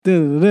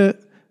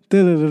Welcome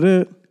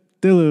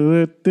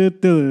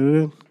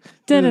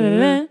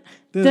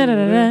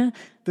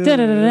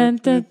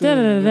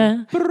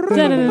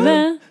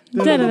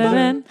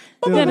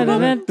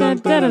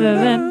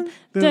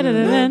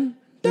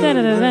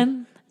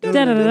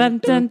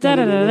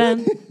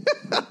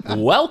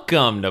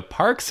to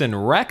Parks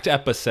and Rec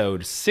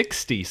episode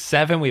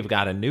 67. We've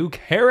got a new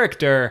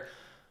character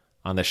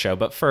on the show,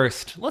 but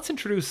first, let's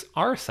introduce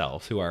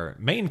ourselves, who are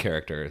main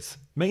characters,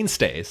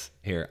 mainstays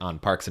here on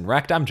Parks and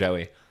Rec. I'm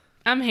Joey.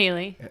 I'm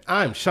Haley. And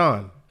I'm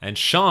Sean. And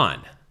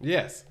Sean.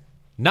 Yes.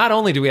 Not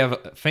only do we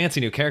have fancy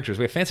new characters,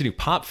 we have fancy new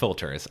pop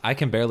filters. I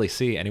can barely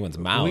see anyone's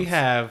mouths. We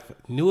have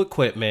new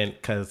equipment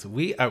because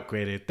we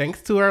upgraded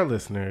thanks to our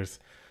listeners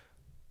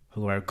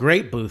who are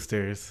great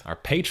boosters. Our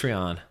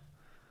Patreon.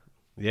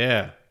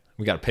 Yeah.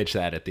 We got to pitch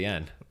that at the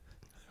end.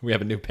 We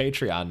have a new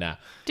Patreon now.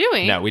 Do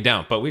we? No, we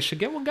don't, but we should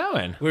get one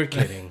going. We're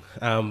kidding.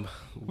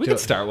 We can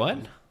start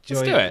one.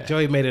 Let's Joey, do it.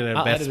 Joey made an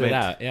investment. I'll edit it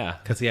out, yeah.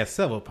 Because he has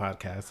several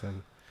podcasts.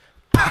 And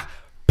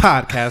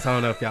podcasts. I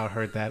don't know if y'all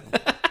heard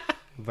that.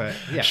 But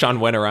yeah. Sean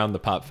went around the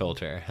pop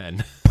filter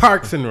and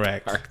Parks and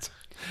Rec.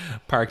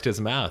 parked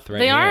his mouth right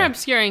They here. are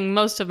obscuring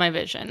most of my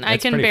vision. I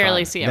It's can pretty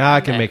barely fun. see it. Now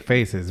I can make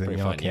faces and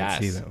y'all fun, can't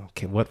see yes. them.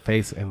 Okay, what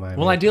face am I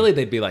Well, making? ideally,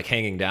 they'd be like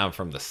hanging down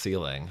from the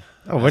ceiling.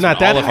 Oh, we're not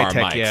that all of our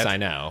high-tech mics, yet. I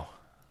know.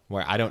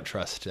 Where I don't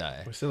trust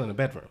We're still in the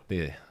bedroom.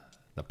 the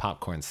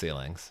popcorn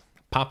ceilings.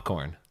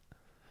 Popcorn.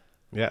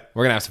 Yeah.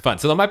 We're gonna have some fun.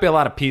 So there might be a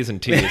lot of P's and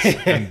T's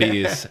and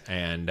B's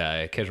and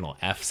occasional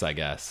F's, I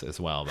guess, as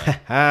well. But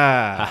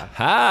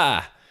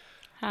ha!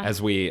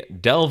 As we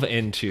delve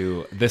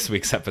into this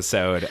week's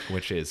episode,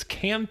 which is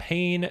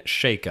Campaign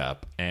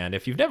Shakeup. And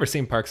if you've never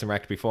seen Parks and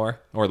Rec before,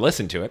 or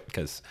listened to it,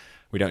 because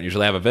we don't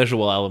usually have a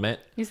visual element.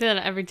 You say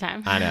that every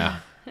time. I know.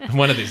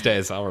 One of these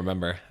days I'll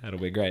remember. It'll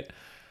be great.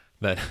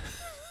 That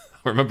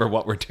remember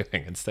what we're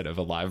doing instead of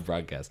a live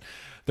broadcast.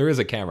 There is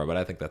a camera, but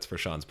I think that's for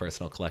Sean's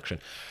personal collection.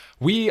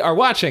 We are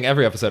watching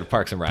every episode of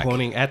Parks and Rec.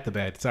 Pointing at the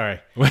bed.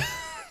 Sorry.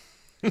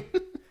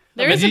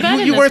 There is a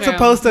bed in You this weren't room,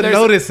 supposed to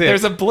notice it.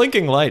 There's a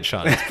blinking light,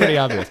 Sean. It's pretty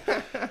obvious.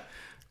 but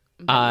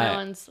no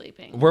one's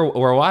sleeping.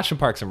 We're watching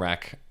Parks and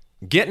Rec,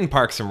 getting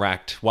Parks and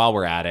Rec while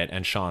we're at it,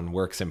 and Sean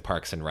works in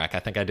Parks and Rec. I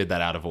think I did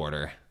that out of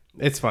order,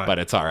 It's fine. but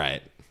it's all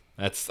right.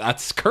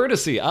 That's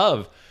courtesy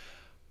of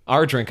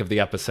our drink of the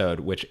episode,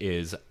 which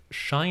is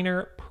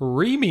Shiner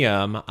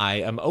Premium. I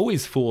am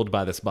always fooled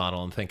by this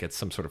bottle and think it's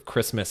some sort of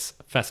Christmas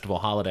festival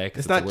holiday.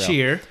 it's not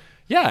cheer.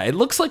 Yeah, it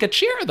looks like a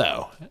cheer,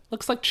 though. It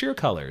looks like cheer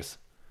colors.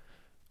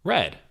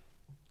 Red.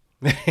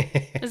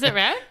 Is it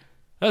red?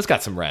 Oh, it's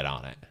got some red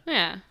on it.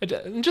 Yeah.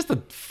 Just the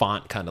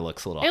font kind of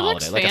looks a little It holiday,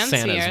 looks like a fancy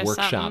Santa's or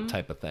workshop something.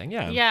 type of thing.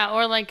 Yeah. Yeah,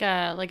 or like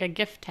a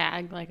gift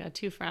tag, like a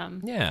to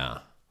from. Yeah.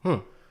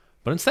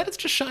 But instead, it's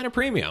just Shiner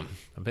Premium,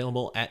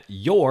 available at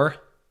your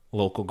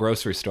local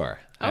grocery store.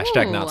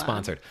 Hashtag not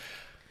sponsored.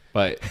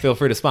 But feel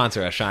free to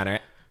sponsor us, Shiner.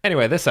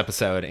 Anyway, this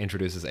episode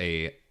introduces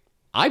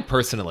I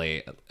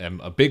personally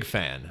am a big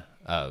fan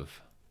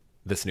of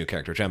this new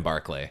character, Jen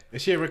Barkley.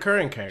 Is she a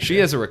recurring character? She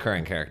is a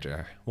recurring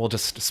character. We'll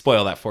just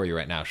spoil that for you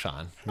right now,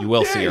 Sean. You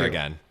will see her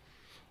again.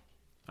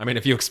 I mean,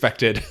 if you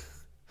expected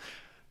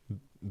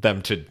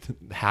them to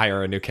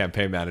hire a new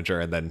campaign manager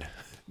and then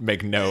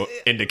make no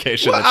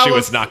indication that she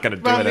was not going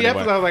to do it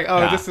anyway. I was like,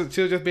 Yeah.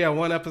 she'll just be a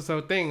one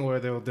episode thing where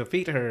they'll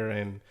defeat her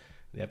and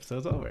the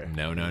episode's over.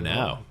 No,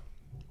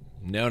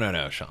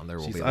 Sean. There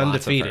will She's be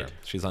undefeated. lots of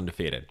her. She's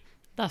undefeated.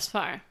 Thus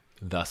far.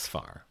 Thus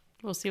far.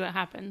 We'll see what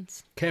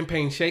happens.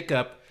 Campaign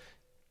shakeup.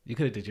 You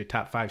could have did your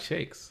top 5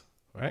 shakes,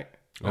 right?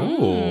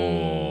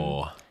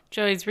 Ooh.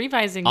 Joey's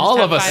revising. his All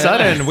top of a five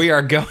sudden, list. we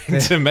are going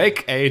to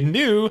make a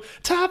new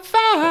top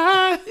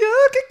 5.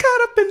 You get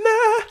caught up in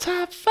that.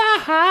 Top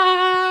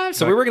 5.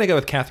 So we were going to go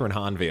with Catherine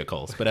Hahn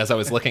vehicles, but as I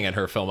was looking at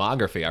her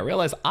filmography, I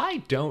realized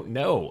I don't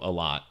know a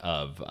lot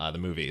of the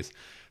movies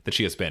that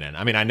she has been in.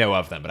 I mean, I know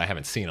of them, but I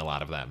haven't seen a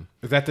lot of them.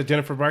 Is that the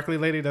Jennifer Barkley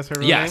lady? That's her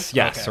real Yes.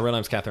 name? Okay. So her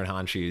name's Catherine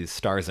Hahn. She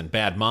stars in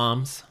Bad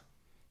Moms,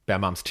 Bad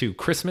Moms 2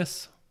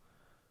 Christmas.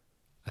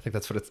 I think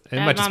that's what it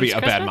might just be Moms a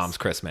Bad Christmas? Moms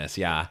Christmas,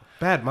 yeah.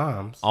 Bad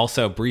Moms.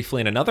 Also,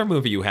 briefly in another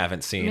movie you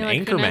haven't seen, Mila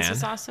Kunis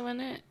is Anchorman. also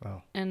in it.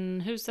 Oh.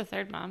 And who's the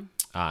third mom?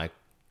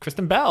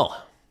 Kristen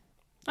Bell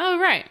Oh,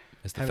 right.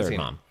 is the Haven't third seen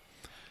it. mom.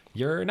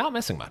 You're not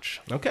missing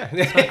much. Okay.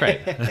 Not great.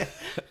 It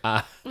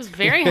was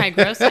very high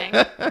grossing.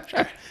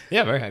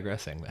 Yeah, very high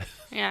grossing.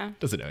 Yeah.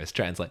 Doesn't always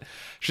translate.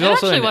 She's It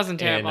also actually in,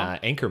 wasn't in terrible.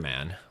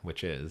 Anchorman,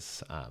 which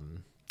is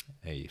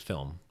a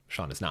film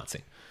Sean has not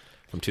seen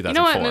from 2004. You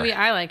know what movie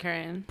I like her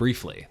in?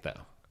 Briefly, though.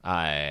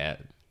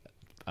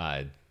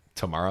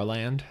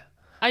 Tomorrowland.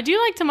 I do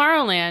like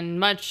Tomorrowland,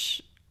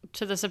 much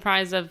to the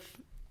surprise of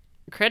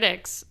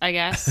critics, I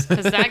guess,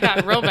 because that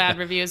got real bad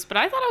reviews. But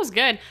I thought it was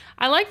good.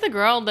 I like the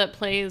girl that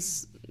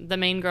plays the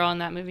main girl in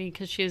that movie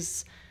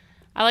because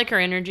I like her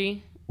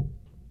energy.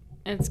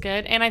 It's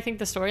good, and I think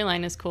the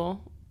storyline is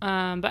cool.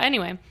 But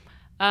anyway,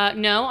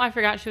 no, I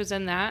forgot she was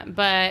in that.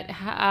 But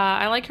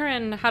I like her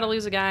in How to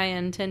Lose a Guy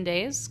in 10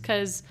 Days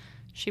because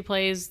she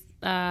plays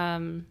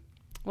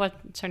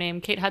what's her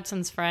name, Kate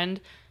Hudson's friend.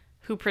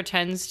 who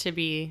pretends to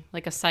be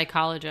like a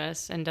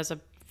psychologist and does a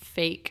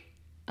fake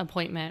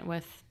appointment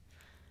with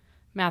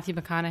Matthew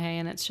McConaughey,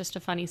 and it's just a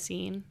funny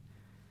scene.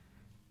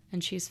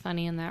 And she's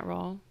funny in that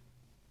role.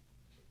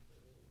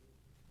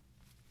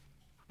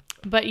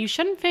 But you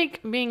shouldn't fake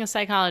being a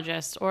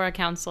psychologist or a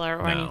counselor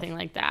or anything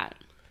like that.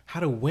 How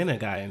to win a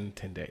guy in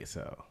 10 days,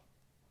 so.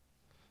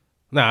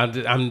 No,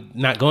 I'm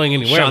not going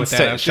anywhere with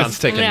that. Sean's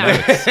taking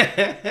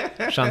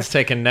notes. Sean's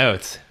taking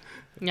notes.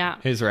 Yeah.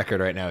 His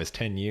record right now is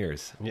 10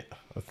 years. Yeah,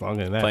 that's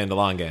longer than that. Playing the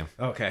long game.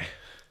 Okay.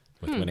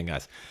 With winning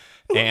guys.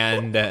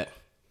 And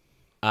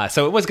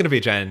so it was going to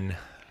be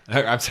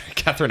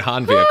Catherine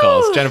Hahn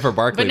vehicles, Jennifer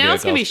Barkley But now vehicles.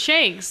 it's going to be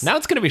shakes. Now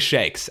it's going to be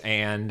shakes.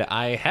 And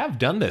I have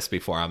done this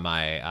before on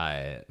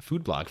my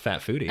food blog, Fat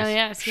Foodies. Oh,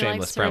 yes. He Shameless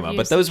likes to promo. review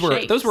But some those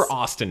shakes. were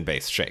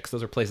Austin-based shakes.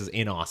 Those are places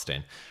in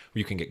Austin where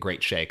you can get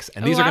great shakes.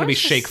 And these Ooh, are going I to be was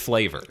shake just-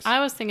 flavors. I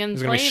was thinking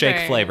There's going to be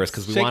shake flavors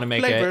because we Shake want to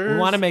make it. We flavors.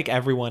 want to make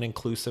everyone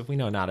inclusive. We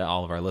know not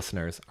all of our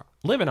listeners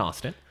live in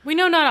Austin, We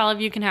know not all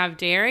of you can have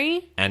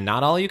dairy. and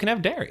not all you can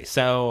have dairy.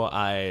 So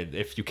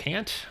if you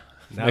can't,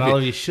 Not all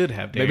of you should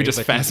have dairy. maybe just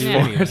but fast you do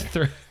forward anyway.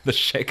 through the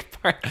shake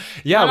part.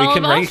 Yeah, Not we all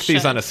can of us rank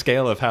these should. on a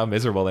scale of how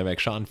miserable they make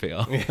Sean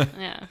feel.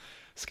 Yeah.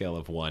 Scale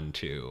of 1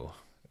 to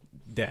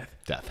Death.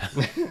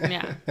 death.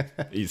 Yeah.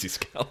 Easy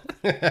scale.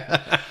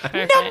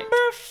 Perfect.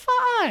 Number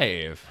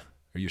 5.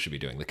 Or you should be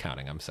doing the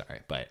counting. I'm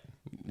sorry, but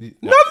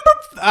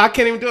I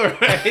can't even do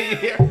it right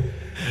here.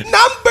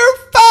 Number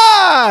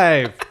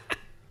 5.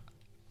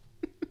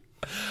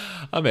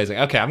 amazing.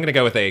 Okay, I'm gonna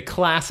go with a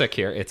classic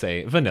here. It's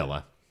a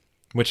vanilla,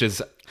 which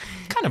is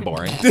kind of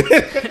boring,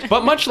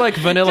 but much like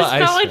vanilla Just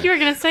ice felt like cream. you were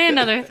going to say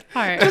another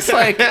part. Just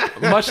like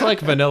much like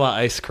vanilla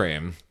ice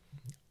cream,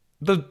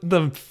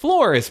 the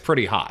floor is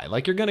pretty high.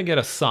 Like you're gonna get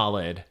a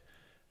solid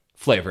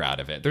flavor out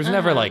of it. There's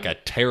never like a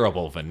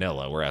terrible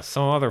vanilla, whereas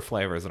some other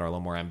flavors that are a little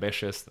more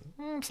ambitious,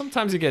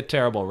 sometimes you get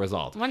terrible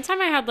results. One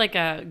time I had like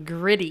a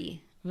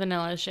gritty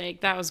vanilla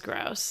shake. That was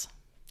gross.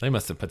 They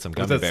must have put some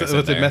gummy it- bears was in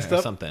it there messed or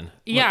up? something.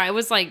 Yeah, it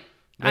was like,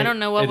 I don't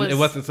know what was. It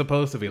wasn't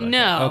supposed to be like No,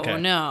 that. Okay.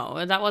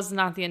 no, that was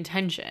not the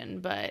intention.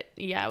 But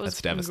yeah, it was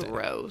That's devastating.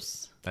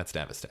 gross. That's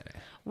devastating.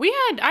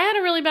 I had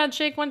a really bad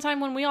shake one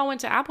time when we all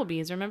went to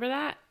Applebee's. Remember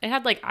that? It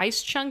had like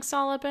ice chunks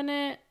all up in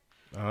it.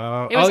 It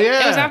was,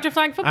 yeah. It was after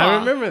flag football. I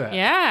remember that.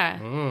 Yeah.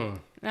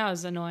 That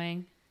was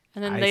annoying.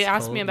 And then they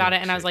asked me Ice-cold about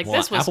it, and I was like,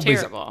 this was Applebee's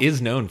terrible. is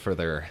known for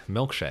their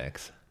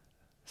milkshakes,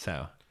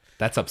 so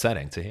that's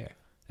upsetting to hear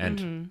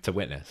and to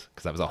witness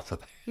because I was also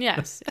there.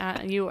 Yes,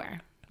 you were.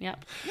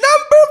 Yep.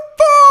 Number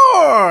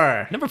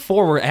 4. Number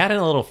 4, we're adding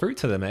a little fruit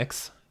to the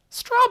mix.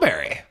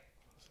 Strawberry.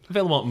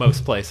 Available at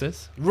most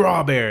places.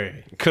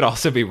 Rawberry. Could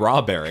also be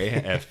raw berry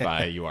if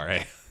you are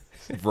a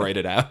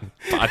roided out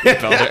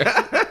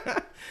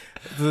bodybuilder.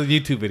 This is a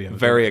YouTube video.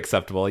 Very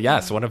acceptable.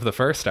 Yes, one of the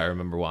first I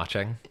remember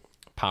watching.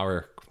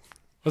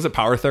 Was it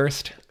Power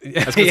Thirst?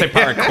 I was going to say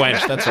Power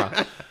Quench. That's wrong.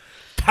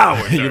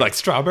 Power. You like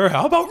strawberry?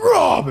 How about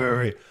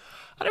rawberry?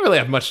 I don't really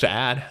have much to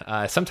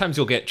add. Sometimes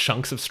you'll get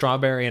chunks of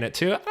strawberry in it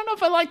too. I don't know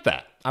if I like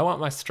that. I want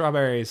my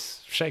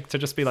strawberries shake to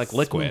just be like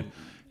liquid.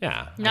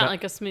 Yeah. Not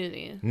like a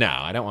smoothie. No,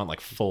 I don't want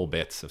like full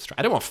bits of straw.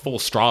 I don't want full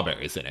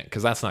strawberries in it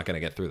because that's not going to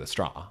get through the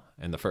straw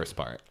in the first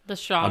part. The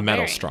straw. A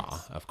metal berries. straw,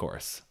 of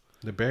course.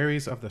 The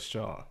berries of the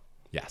straw.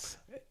 Yes.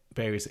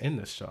 Berries in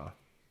the straw.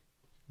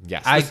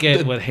 Yes. I The- get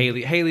the, what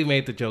Haley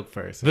made the joke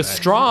first. the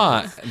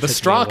straw. The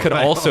straw could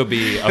while. also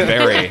be a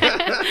berry.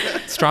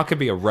 Straw could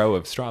be a row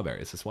of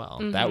strawberries as well.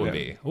 That would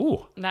be.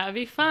 Ooh. That would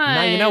be fun.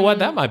 Now you know what?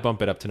 That might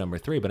bump it up to number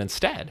 3. But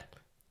instead,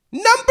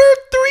 Number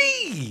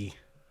 3.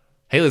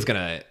 Haley's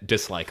gonna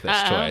dislike this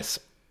Uh-oh. choice.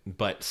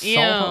 But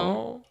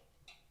Ew.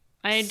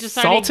 I just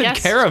already salted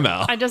guessed.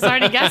 caramel. I just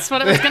already guessed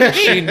what it was going to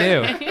be. She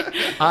knew.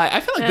 I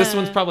feel like this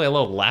one's probably a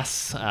little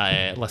less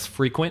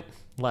frequent,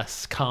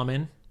 less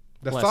common.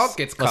 The less, salt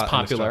gets less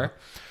caught in the popular.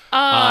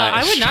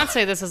 I would not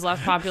say this is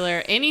less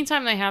popular.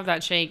 Anytime they have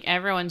that shake,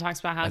 everyone talks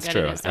about how That's good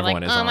true. it is. They're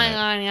Everyone like, is oh on my it.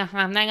 god, yeah,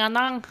 I'm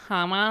gonna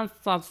come on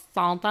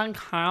salted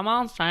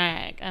caramel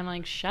shake. I'm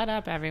like, shut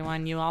up,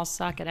 everyone. You all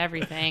suck at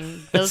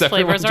everything. Those Is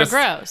everyone flavors are just-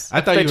 gross.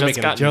 I thought They you were just making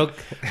a got- joke.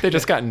 They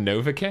just got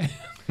Novocaine.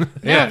 No,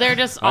 Yeah. they're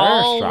just They're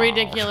all strong.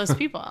 ridiculous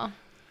people.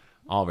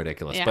 All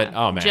ridiculous. Yeah. But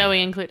oh man.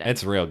 Joey included.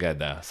 It's real good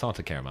though.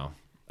 Salted caramel.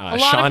 A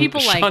lot of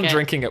people like Sean it.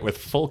 drinking it with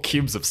full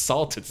cubes of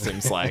salt, it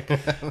seems like,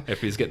 if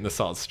he's getting the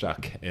salt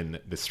stuck in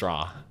the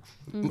straw.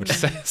 Which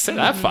say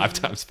that 5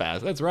 times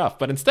fast. That's rough.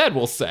 But instead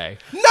we'll say,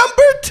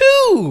 Number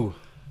 2.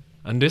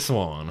 and this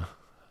one,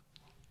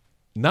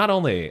 not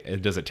only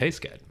does it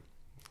taste good,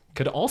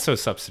 could also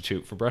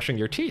substitute for brushing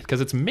your teeth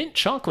because it's mint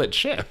chocolate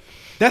chip.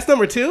 That's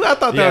number 2? I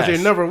thought that was Yes. your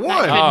number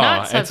 1. Could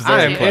not it's substitute. I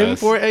very am close. in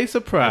for a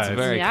surprise. It's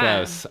very Yeah.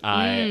 close.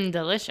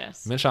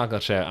 Delicious. Mint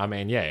chocolate chip. I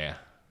mean, yeah.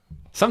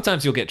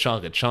 Sometimes you'll get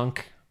chocolate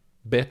chunk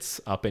bits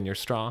up in your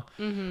straw,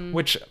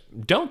 which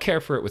don't care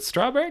for it with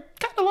strawberry.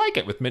 Kind of like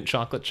it with mint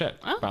chocolate chip.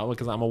 Probably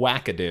because I'm a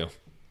wackadoo.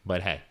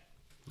 But hey,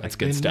 that's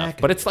good Mint stuff.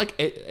 McAdoo. But it's like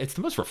it's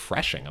the most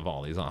refreshing of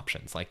all these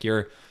options. Like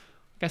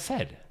I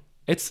said,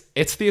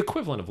 it's the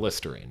equivalent of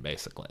Listerine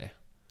basically.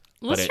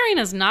 but it Listerine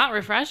is not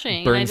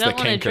refreshing. burns I the don't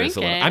want to drink cankers a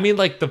little. it. I mean,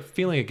 like the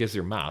feeling it gives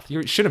your mouth.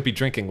 You shouldn't be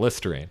drinking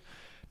Listerine.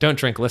 Don't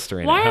drink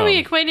Listerine Why at are home.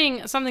 we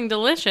equating something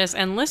delicious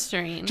and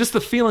Listerine? Just the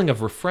feeling of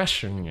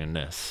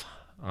refreshingness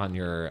on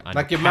your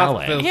Like your palate.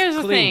 mouth feels Here's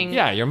the clean. thing.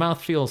 Yeah, your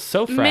mouth feels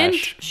so fresh. Mint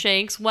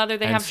shakes, whether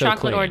they and have so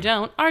chocolate or clean.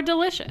 don't, are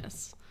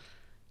delicious.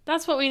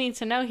 That's what we need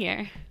to know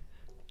here.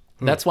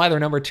 That's why they're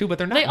number 2, but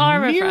they're not They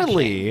are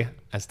nearly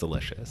as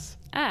delicious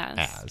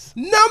as.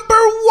 Number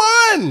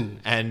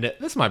 1. And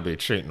this might be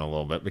cheating a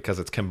little bit because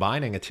it's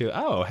combining it to,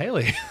 oh,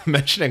 Haley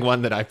mentioning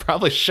one that I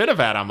probably should have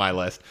had on my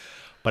list.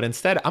 But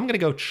instead, I'm going to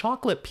go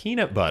chocolate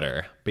peanut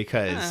butter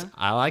because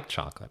I like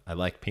chocolate. I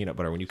like peanut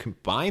butter. When you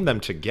combine them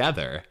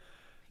together,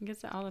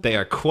 Gets it all the they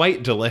are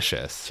quite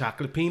delicious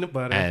Chocolate peanut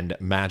butter. and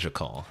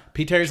magical.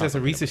 P. Terry's has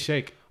a Reese's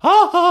shake.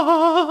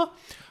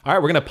 All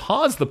right, we're going to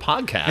pause the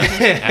podcast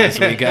as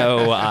we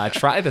go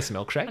try this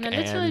milkshake. And a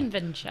little and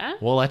adventure.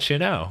 we'll let you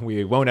know.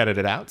 We won't edit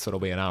it out, so it'll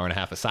be an hour and a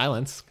half of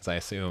silence because I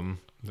assume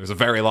there's a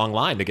very long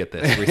line to get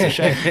this Reese's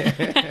shake.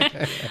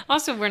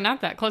 Also, we're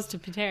not that close to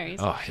Pateri's.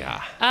 Oh,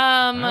 yeah.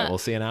 All right, we'll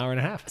see an hour and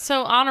a half.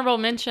 So honorable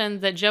mention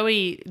that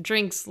Joey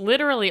drinks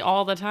literally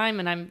all the time,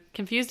 and I'm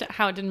confused at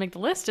how it didn't make the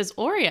list, is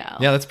Oreo.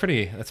 Yeah, that's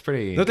pretty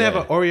Don't they have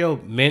good. an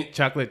Oreo mint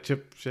chocolate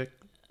chip shake?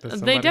 Does They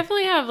somebody-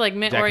 definitely have like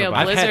mint Jack in the Oreo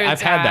Box. blizzards.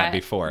 I've had that at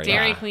before,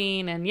 Dairy yeah.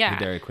 Queen and yeah,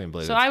 The Dairy Queen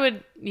blizzards. So I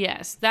would,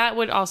 yes, that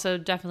would also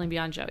definitely be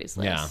on Joey's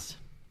Yeah. list.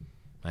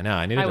 I know.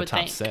 I needed I a would top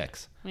think.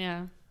 6.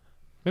 Yeah,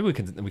 Maybe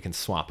we can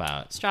swap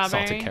out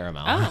strawberry, salted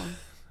caramel. Oh,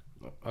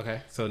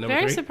 Okay, so number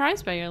very 3.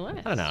 surprised by your list.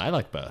 I don't know. I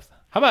like both.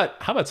 How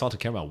about salted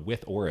caramel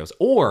with Oreos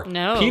or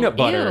No. peanut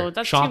butter Ew,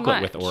 that's too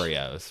chocolate with much.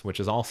 Oreos, which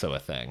is also a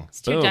thing. It's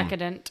too Boom.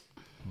 decadent.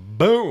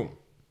 Boom.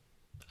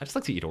 I just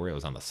like to eat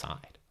Oreos on the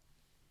side.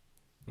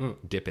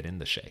 Dip it in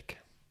the shake.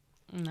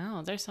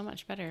 No, they're so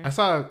much better. I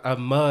saw a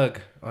mug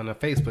on a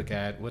Facebook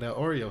ad with an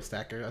Oreo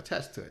stacker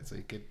attached to it, so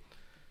you could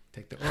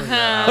take the Oreo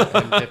out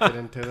and dip it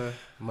into the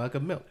mug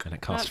of milk. And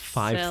it costs That's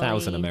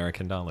 5,000 silly.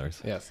 American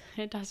dollars. Yes.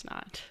 It does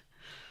not.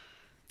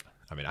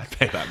 I mean, I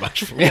pay that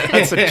much for it.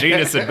 That's a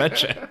genius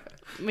invention.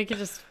 We could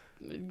just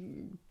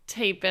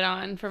tape it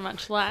on for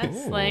much less.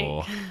 Ooh.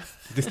 Like,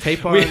 This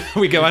tape on.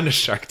 we go on to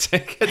Shark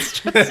Tank. It's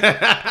just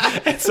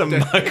it's a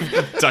mug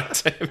with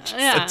duct tape just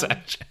Yeah.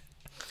 attached.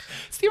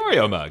 It's the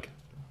Oreo mug.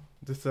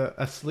 Just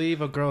a sleeve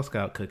of Girl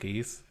Scout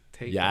cookies.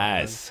 Tape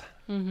Yes.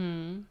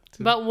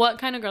 but what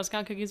kind of Girl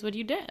Scout cookies would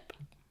you dip?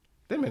 on.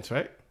 They mints,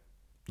 right?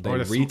 They Or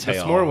the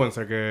retail s'more ones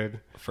are good.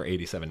 for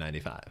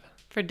 $87.95.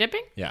 For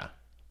dipping? Yeah.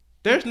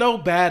 There's no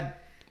bad.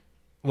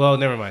 Well,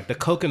 never mind. The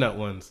coconut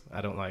ones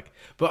I don't like,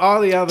 but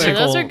all the other. So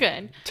those are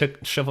Tickle-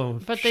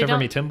 good. But they Shiver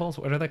Me don't- Timbles.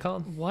 What are they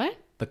called? What?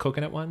 The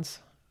coconut ones.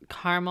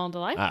 Caramel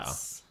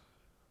Delights?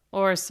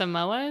 Or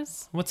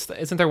Samoas?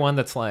 Isn't there one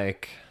that's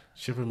like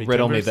Shiver me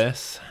riddle me timbers.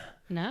 this,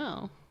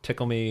 No.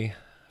 tickle me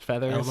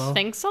feathers? Elmo?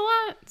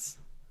 Thanks-a-lots?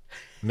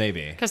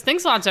 Maybe. Because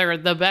Thanks-a-lots are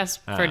the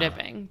best for Ah.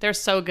 dipping. They're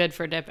so good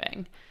for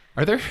dipping.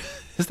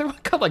 Is there one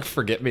called like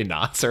Forget Me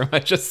Nots, or am I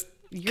just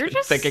You're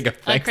just thinking of a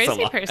Thanks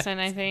crazy lot? person,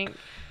 I think.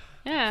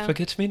 Yeah.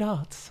 Forget Me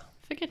Nots.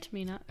 Forget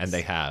me not. And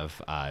they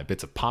have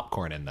bits of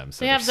popcorn in them, so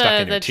They they're have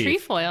stuck in the your teeth.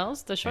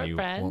 trefoils, the and you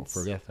won't shortbreads.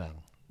 forget them.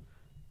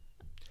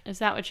 Is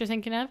that what you're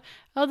thinking of?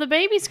 Oh, the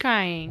baby's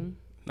crying.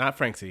 Not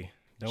Francie.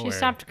 Don't She worry.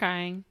 stopped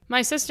crying.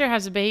 My sister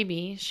has a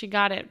baby. She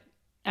got it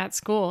at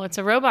school. It's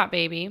a robot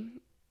baby.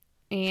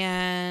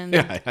 And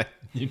Yeah,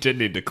 you did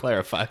need to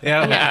clarify.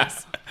 Yeah.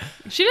 yes.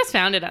 She just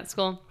found it at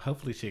school.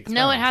 Hopefully she.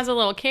 No, it expands. has a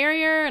little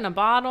carrier and a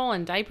bottle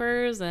and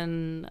diapers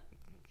and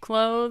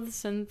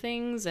clothes and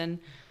things. And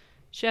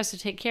she has to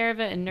take care of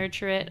it and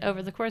nurture it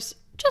over the course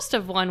just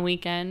of one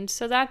weekend.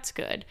 So that's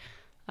good.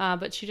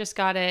 But she just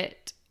got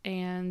it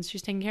and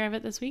she's taking care of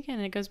it this weekend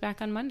and it goes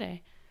back on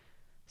Monday.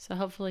 So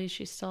hopefully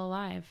she's still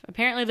alive.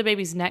 Apparently the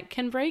baby's neck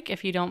can break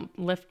if you don't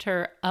lift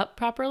her up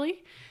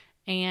properly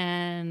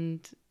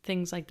and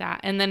things like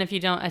that. And then if you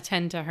don't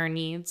attend to her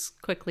needs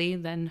quickly,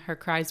 then her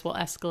cries will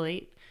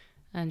escalate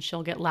and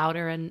she'll get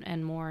louder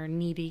and more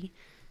needy.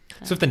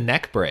 So if the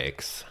neck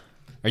breaks,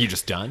 are you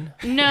just done?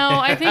 No,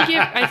 I think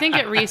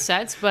it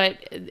resets, but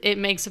it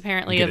makes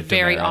apparently Get a it to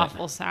very narrow it.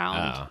 awful sound.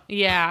 Oh.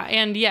 Yeah,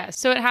 and yes,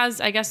 so it has,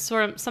 I guess,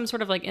 some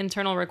sort of like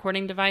internal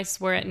recording device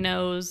where it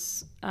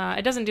knows.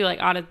 It doesn't do like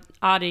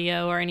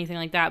audio or anything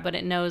like that, but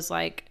it knows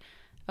like,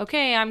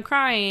 okay, I'm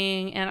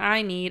crying and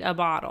I need a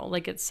bottle.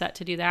 Like it's set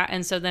to do that,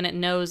 and so then it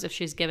knows if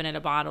she's given it a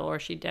bottle or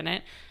she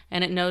didn't,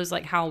 and it knows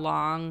like how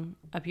long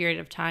a period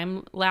of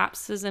time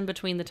lapses in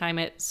between the time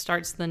it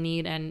starts the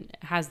need and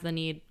has the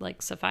need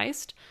like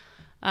sufficed.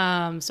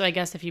 So I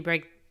guess if you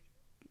break,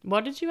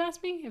 what did you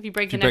ask me? If you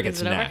break the neck, break is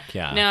its it over? neck,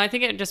 yeah. No, I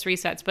think it just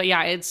resets. But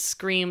yeah, it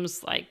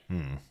screams like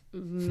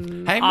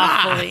Hey,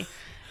 awfully.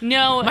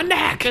 No, My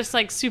neck! just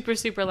like super,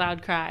 super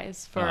loud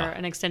cries for Ah.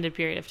 an extended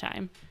period of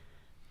time.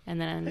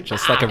 And then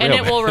Just like a and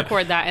real it will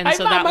record that. And Hey,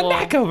 so Mom, that my will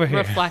neck over here.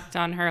 reflect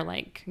on her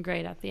like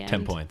grade at the end.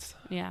 10 points.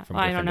 Yeah. from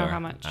Well, I don't know Gryffindor. how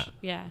much. Ah.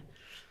 Yeah.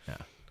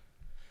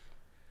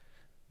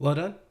 Well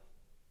done.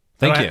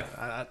 Thank So you.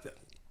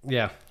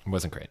 Yeah. It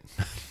wasn't great.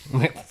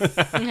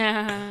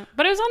 Yeah.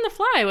 But it was on the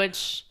fly,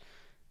 which,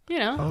 You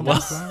know, Oh,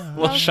 that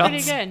well, was pretty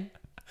Sean's- good.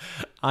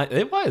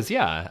 It was,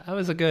 yeah. That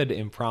was a good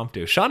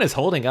impromptu. Sean is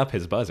holding up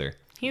his buzzer,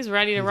 He's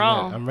ready to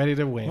roll. I'm ready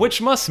to win. which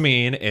must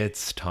mean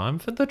it's time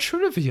for the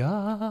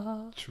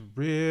trivia.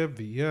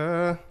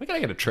 Trivia? We gotta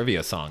get a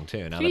trivia song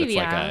too. Now that it's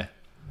like Trivia.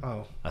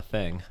 Oh, a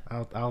thing.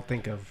 I'll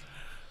think of.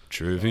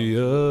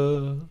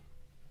 Trivia.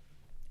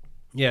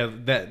 Yeah,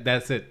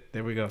 that's it.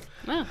 There we go.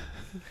 Oh.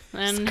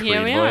 And Creed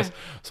here we voice. are.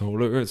 So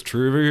it's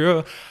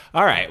trivia.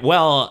 All right.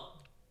 Well,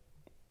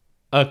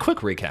 a quick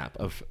recap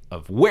of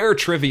where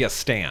trivia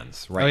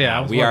stands right Oh, yeah, I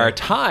now. was We are wondering.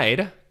 tied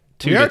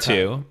We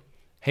 2-2.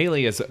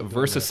 Haley is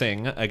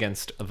versusing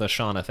against the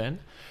Jonathan.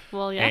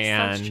 Well,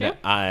 yes, that's true.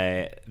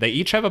 And they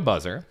each have a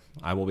buzzer.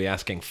 I will be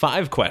asking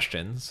 5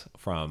 questions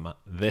from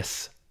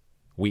this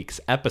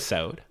week's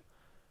episode,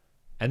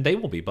 and they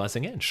will be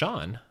buzzing in.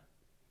 Sean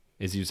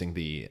is using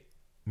the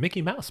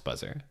Mickey Mouse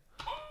buzzer,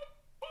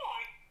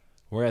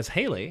 whereas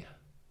Haley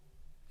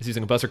is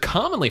using a buzzer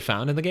commonly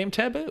found in the game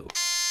Taboo.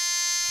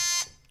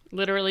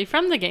 Literally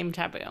from the game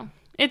Taboo.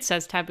 It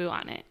says Taboo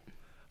on it.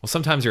 Well,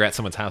 sometimes you're at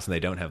someone's house and they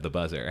don't have the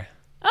buzzer.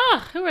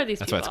 Oh, who are these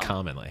That's why people? it's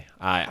commonly.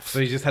 So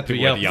you just have to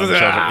People yell. with young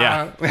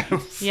children, yeah.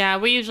 Yeah,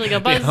 we usually go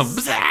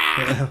buzz.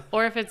 Yeah.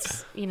 Or if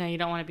it's, you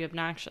don't want to be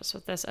obnoxious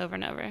with this over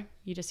and over,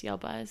 you just yell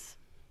buzz.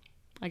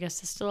 I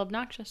guess it's still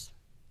obnoxious.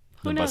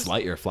 Who Then knows? Buzz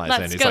Lightyear flies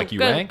Let's in. He's go, like, you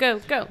go, rang?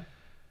 go.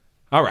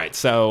 All right,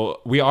 so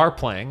we are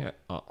playing,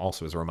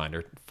 also as a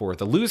reminder, for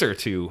the loser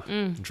to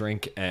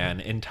drink an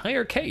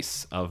entire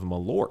case of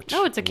Malort.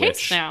 Oh, it's a case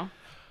which, now.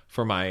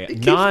 For my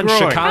keeps growing.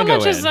 How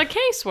much is a non-Chicagoan,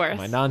 case worth?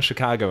 my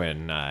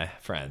non-Chicagoan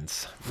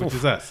friends, Which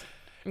is us.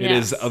 it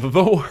is Yes. the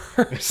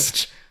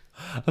worst,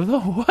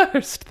 the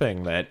worst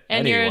thing that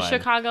And anyone. your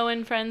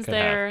Chicagoan friends could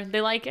there, they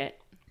like it?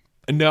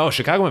 No,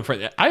 Chicagoan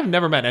friends. I've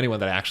never met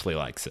anyone that actually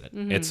likes it.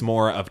 Mm-hmm. It's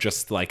more of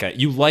just like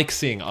you like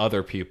seeing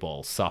other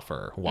people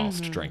suffer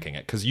whilst drinking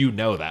it because you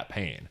know that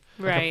pain.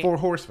 Like Right. a 4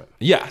 horsemen.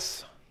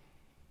 Yes.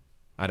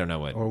 I don't know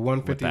what. Or what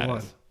that 151.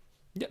 is.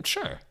 Yeah,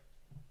 sure.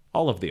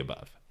 All of the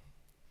above.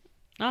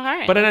 Oh, all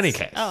right. But in any let's-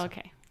 case. Oh,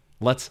 okay.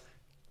 Let's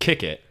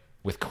kick it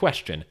with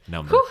question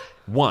number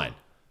 1.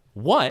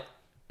 What,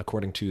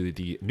 according to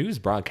the news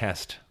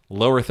broadcast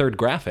lower third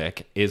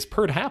graphic, is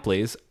Perd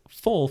Hapley's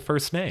full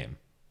first name?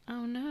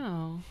 Oh,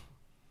 no.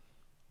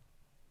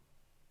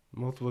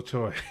 Multiple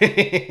choice.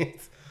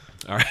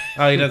 All right.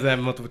 Oh, he doesn't have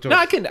multiple choice. No,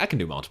 I can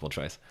do multiple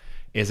choice.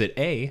 Is it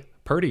A,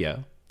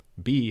 Perdio,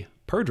 B,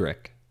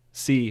 Perdrick,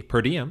 C,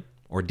 Perdium,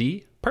 or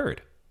D,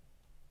 Perd?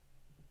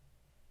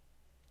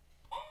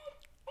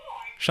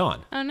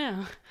 Sean. Oh,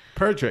 no.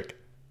 Perdrick.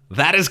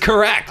 That is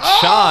correct.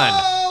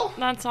 Sean.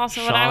 That's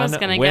also what I was Sean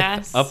going to with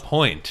guess. a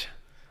point.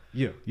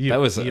 That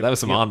was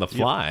some on the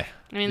fly.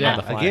 I mean, Yeah,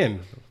 that, fly.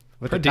 again.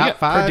 With the Per top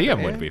 5. diem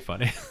man. would be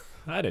funny.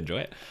 I'd enjoy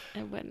it.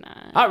 it would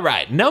not. All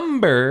right,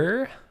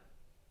 number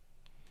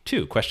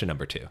 2. Question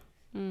number 2.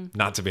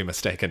 Not to be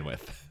mistaken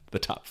with the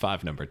top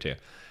 5 number 2.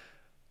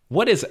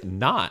 What is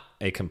not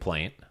a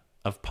complaint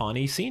of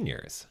Pawnee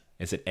seniors?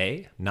 Is it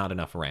A, not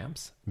enough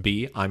ramps,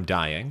 B, I'm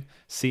dying,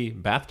 C,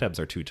 bathtubs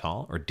are too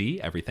tall, or D,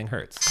 everything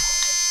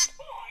hurts?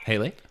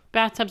 Haley?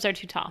 Bathtubs are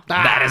too tall.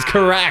 That is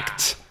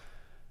correct.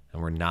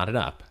 And we're knotted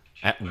up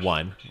at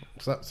 1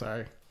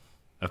 Sorry.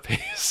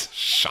 apiece.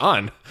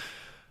 Sean,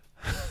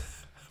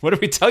 what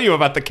did we tell you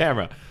about the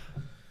camera?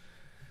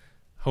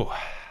 Oh.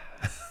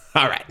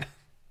 All right.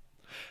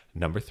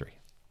 Number 3.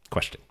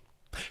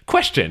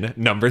 Question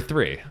number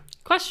 3.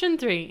 Question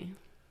 3.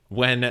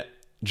 When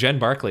Jen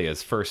Barkley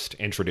is first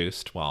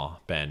introduced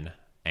while Ben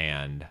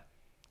and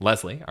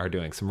Leslie are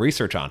doing some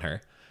research on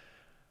her,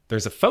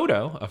 there's a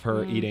photo of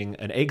her eating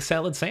an egg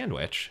salad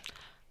sandwich.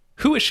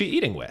 Who is she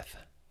eating with?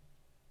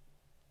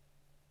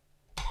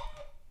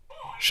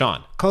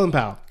 Sean. Colin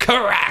Powell.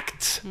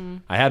 Correct.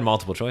 I had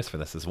multiple choice for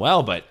this as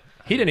well, but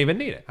he didn't even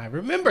need it. I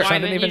remember. Why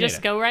didn't didn't you even need just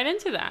it. go right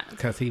into that?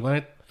 Because he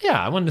wanted. Yeah,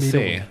 I wanted to Me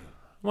see. too.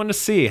 I wanted to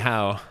see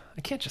how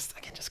I can't just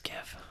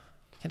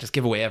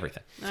give away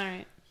everything. All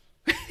right.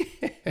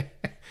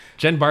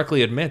 Jen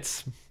Barkley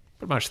admits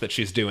pretty much that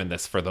she's doing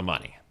this for the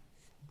money.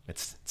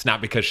 It's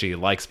not because she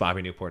likes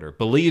Bobby Newport or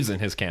believes in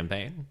his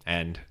campaign,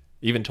 and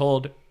even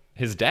told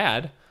his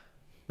dad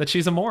that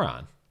she's a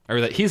moron,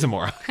 or that he's a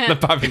moron, that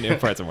Bobby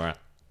Newport's a moron.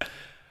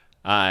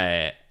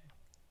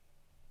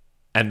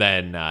 And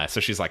then so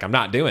she's like, I'm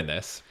not doing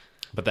this.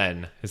 But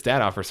then his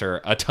dad offers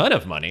her a ton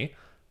of money.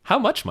 How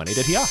much money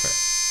did he offer?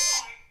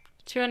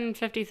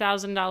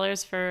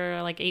 $250,000 for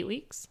like 8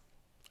 weeks.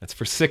 It's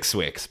for 6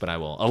 weeks, but I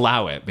will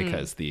allow it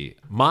because the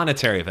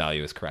monetary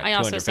value is correct. I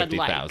also said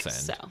like, $250,000.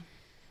 so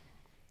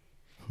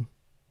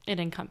it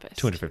encompassed.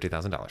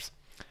 $250,000.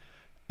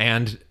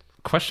 And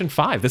question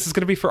 5. This is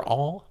going to be for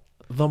all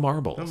the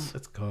marbles.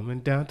 It's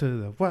coming down to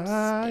the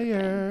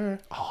wire.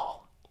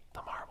 All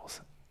the marbles.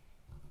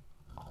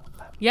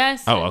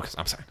 Yes. Oh, okay.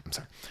 I'm sorry.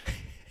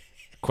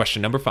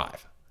 Question number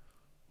 5.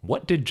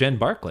 What did Jen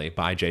Barkley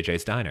buy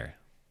JJ's Diner?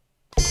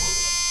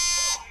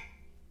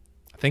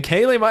 I think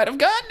Haley might have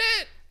gotten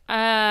it.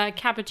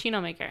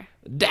 Cappuccino maker.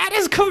 That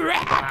is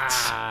correct.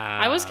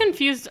 I was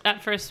confused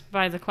at first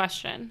by the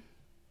question.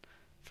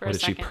 for What a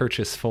did she second.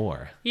 purchase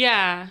for?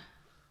 Yeah.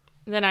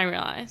 Then I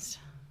realized.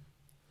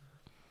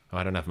 Oh,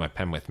 I don't have my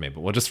pen with me,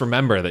 but we'll just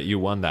remember that you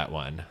won that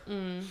one.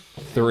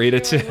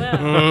 3-2.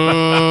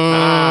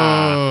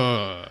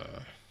 Well,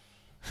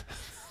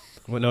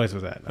 What noise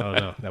was that? I don't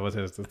know. That was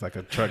just like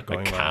a truck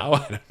going by.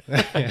 Cow.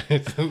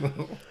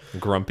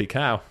 Grumpy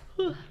cow.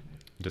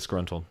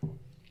 Disgruntled.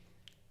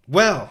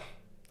 Well,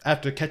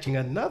 after catching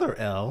another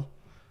L,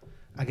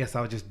 I guess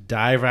I'll just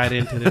dive right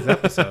into this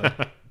episode,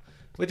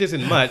 which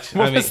isn't much.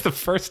 What was the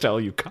first L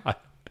you caught?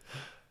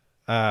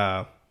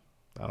 I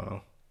don't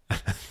know.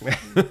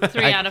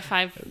 3 out of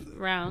 5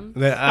 rounds.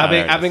 I've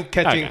been Okay.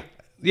 catching, Okay.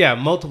 yeah,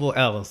 multiple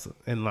L's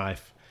in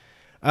life.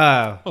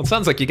 Well, it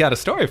sounds like you got a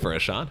story for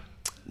us, Sean.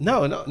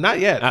 No, not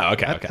yet. Oh,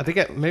 okay, I okay.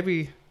 think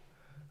maybe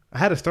I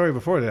had a story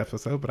before the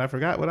episode, but I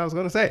forgot what I was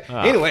going to say. Oh.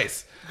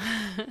 Anyways,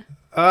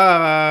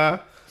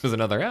 This is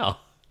another L.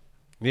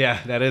 yeah,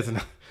 that is.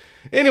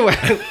 Anyway,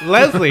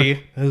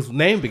 Leslie, whose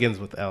name begins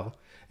with L,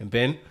 and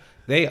Ben,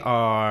 they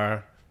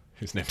are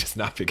Whose name does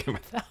not begin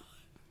with L.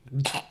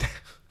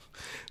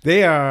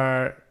 they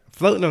are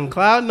floating on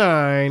cloud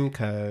 9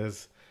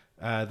 because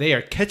they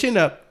are catching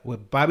up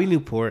with Bobby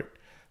Newport.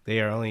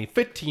 They are only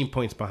 15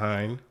 points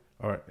behind,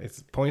 or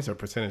it's points or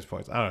percentage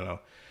points. I don't know.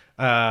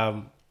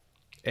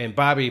 And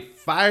Bobby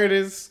fired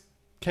his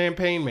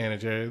campaign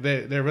manager.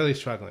 They're really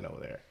struggling over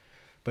there.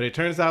 But it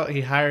turns out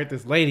he hired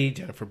this lady,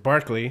 Jennifer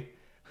Barkley,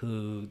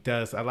 who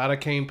does a lot of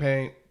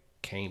campaigns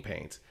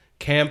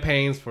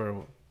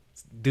for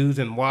dudes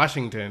in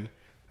Washington,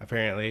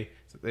 apparently.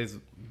 It's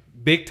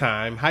big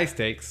time, high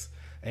stakes.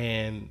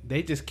 And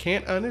they just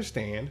can't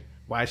understand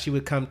why she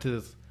would come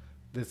to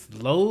this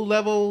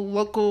low-level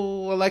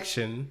local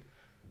election.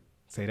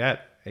 Say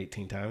that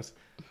 18 times.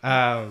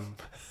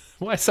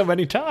 Why so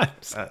many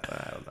times? I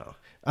don't know.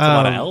 There's a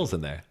lot of L's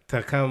in there.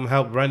 To come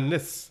help run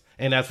this.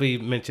 And as we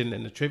mentioned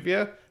in the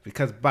trivia,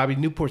 because Bobby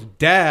Newport's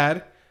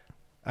dad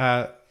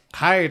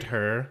hired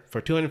her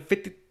for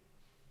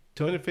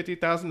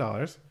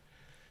 $250,000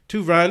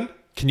 to run.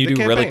 Can you the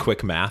do really campaign.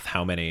 quick math?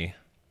 How many?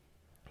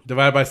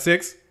 Divided by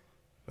 6,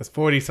 that's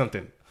 40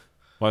 something.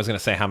 Well, I was going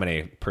to say how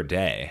many per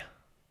day.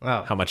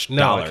 Wow. How much No,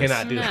 dollars? I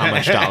cannot do that. How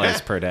much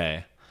dollars per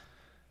day?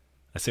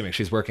 Assuming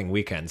she's working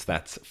weekends,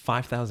 that's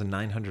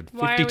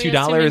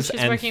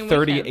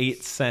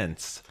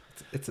 $5,952.38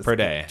 It's a per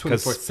day.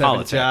 24/7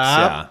 Politics,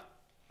 job.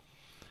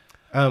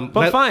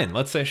 But fine,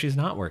 let's say she's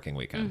not working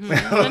weekends.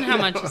 Then how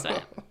much is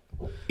that?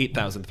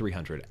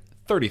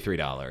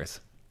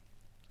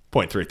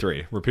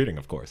 $8,333.33. Repeating,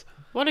 of course.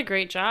 What a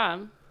great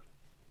job.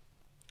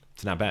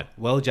 It's not bad.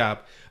 Well job.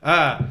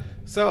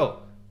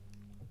 So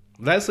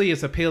Leslie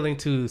is appealing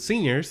to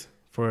seniors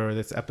for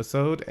this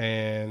episode,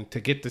 and to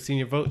get the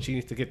senior vote, she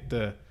needs to get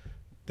the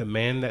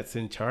man that's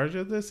in charge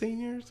of the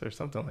seniors or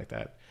something like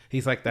that.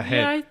 He's like the Yeah,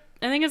 head.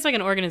 I think it's like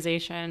an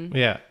organization.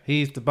 Yeah,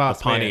 he's the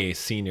boss Pawnee man.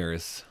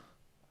 Seniors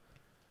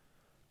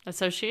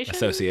Association,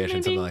 Association,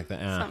 maybe? something like that.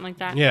 Yeah. Something like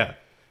that. Yeah,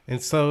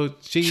 and so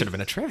she Should have been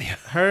a trivia.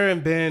 her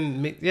and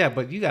Ben, yeah,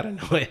 but you gotta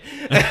know it.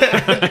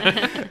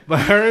 But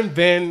her and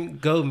Ben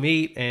go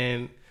meet,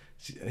 and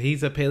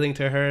he's appealing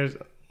to her,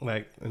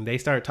 like, and they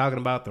start talking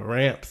about the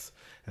ramps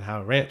and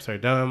how ramps are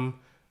dumb.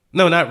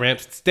 No, not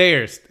ramps.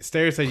 Stairs.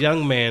 Stairs, a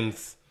young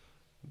man's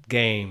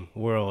game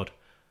world.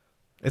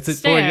 It's a,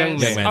 for a young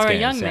Stairs man. man's or a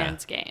games, young yeah.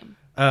 man's game.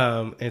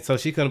 And so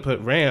she's gonna put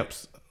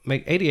ramps,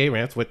 make ADA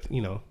ramps, with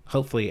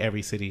hopefully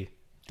every city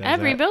does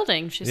Every that.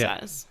 building, she Yeah.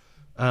 says.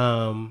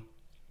 Um.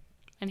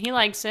 And he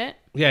likes it.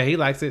 Yeah, he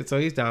likes it, so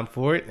he's down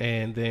for it.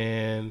 And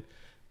then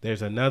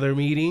there's another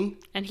meeting.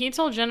 And he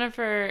told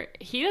Jennifer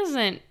he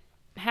doesn't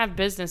have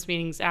business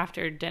meetings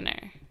after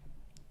dinner.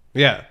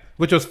 Yeah,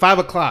 which was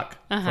 5:00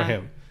 Uh-huh. for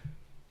him,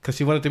 because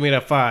she wanted to meet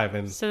at 5,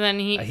 and So then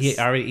he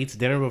already eats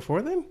dinner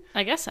before then.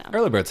 I guess so.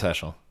 Early bird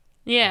special.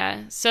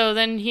 Yeah. So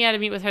then he had to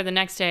meet with her the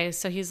next day.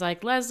 So he's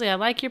like, Leslie, I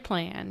like your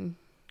plan.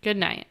 Good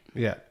night.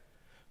 Yeah,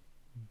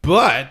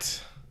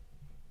 but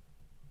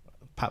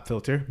pop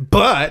filter.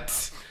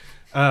 But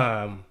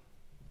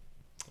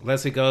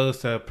Leslie goes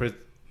to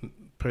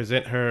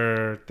present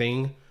her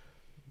thing,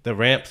 the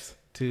ramps,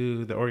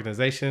 to the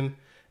organization,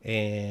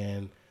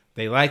 and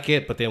they like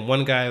it. But then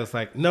one guy was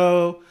like,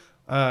 "No,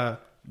 Bobby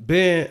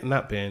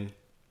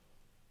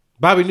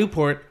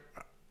Newport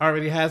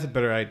already has a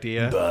better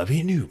idea."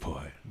 Bobby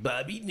Newport.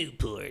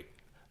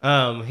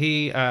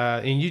 He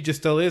and you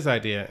just stole his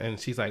idea, and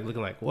she's like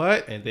looking like,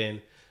 what? And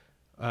then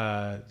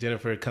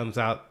Jennifer comes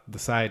out the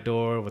side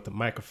door with the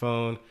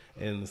microphone,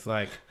 and it's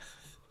like,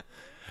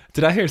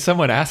 Did I hear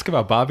someone ask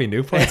about Bobby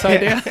Newport's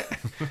idea?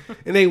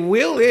 and they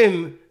wheel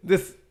in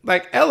this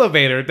like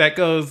elevator that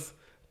goes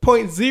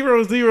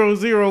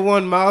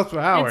 0.0001 miles per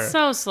hour. It's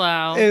so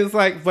slow. And it's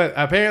like, but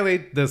apparently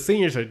the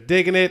seniors are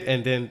digging it,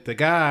 and then the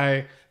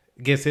guy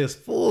gets his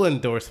full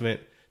endorsement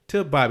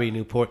to Bobby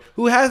Newport,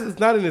 who is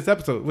not in this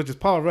episode, which is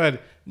Paul Rudd,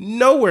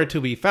 nowhere to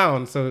be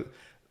found. So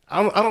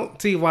I don't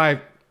see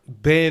why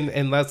Ben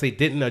and Leslie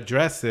didn't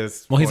address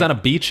this. Well, he's on a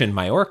beach in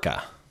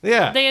Majorca.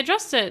 Yeah. They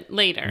addressed it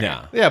later.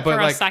 Yeah. Yeah, but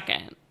for like a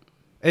second.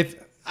 if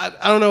I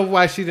don't know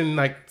why she didn't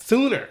like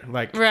sooner.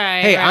 Like,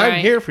 Right, hey, right, I'm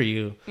right. here for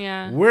you.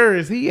 Yeah. Where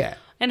is he at?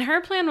 And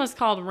her plan was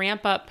called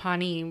Ramp Up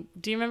Pawnee.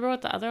 Do you remember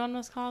what the other one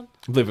was called?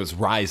 I believe it was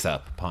Rise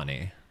Up,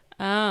 Pawnee.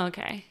 Oh,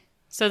 okay.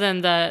 So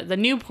then the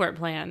Newport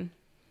plan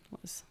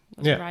was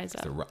Yeah. Rise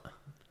Up.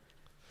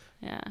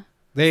 Yeah.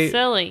 They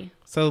Silly.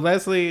 So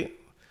Leslie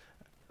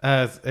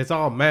is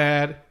all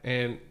mad,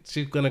 and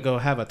she's gonna go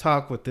have a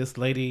talk with this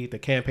lady, the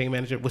campaign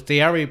manager, which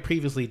they already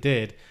previously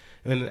did.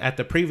 And at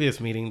the previous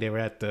meeting, they were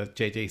at the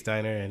JJ's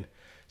Diner, and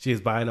she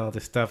was buying all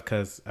this stuff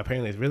because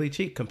apparently it's really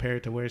cheap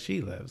compared to where she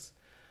lives.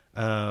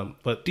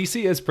 But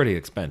DC is pretty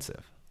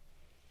expensive.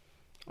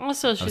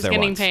 Also, she's there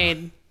getting once.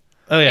 paid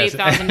oh yeah,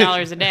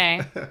 $8,000 a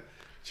day.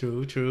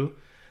 True.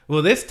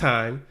 Well, this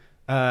time,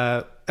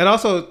 and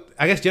also,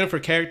 I guess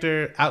Jennifer's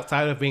character,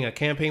 outside of being a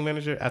campaign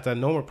manager, as a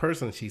normal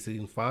person, she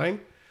seems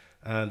fine.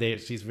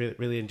 She's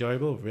really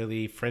enjoyable,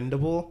 really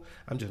friendable.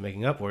 I'm just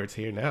making up words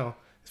here now.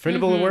 Is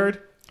friendable a word?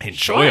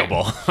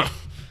 Enjoyable.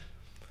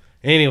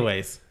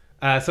 Anyways,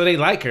 so they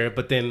like her,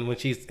 but then when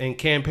she's in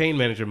campaign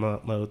manager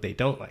mode, they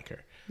don't like her.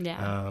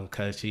 Yeah.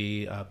 Because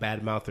she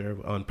badmouthed her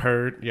on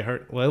Purd. You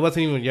heard? Well, it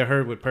wasn't even you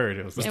heard with Purd.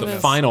 It was just It The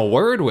was- final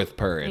word with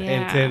Purd. Yeah.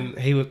 And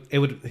then he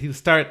would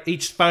start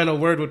each final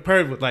word with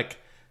Purd with like,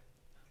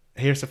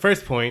 here's the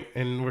first point,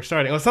 and we're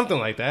starting, or something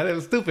like that. It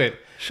was stupid.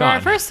 For our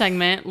Sean, first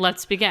segment,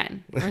 let's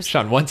begin.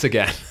 Sean, once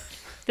again,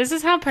 This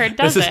is how Purd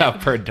does this is it. how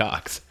Purd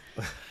talks.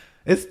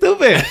 It's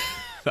stupid.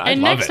 I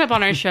And love next it. up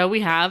on our show, we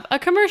have a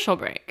commercial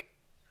break.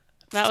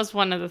 That was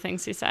one of the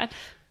things he said.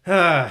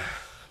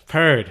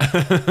 Purd.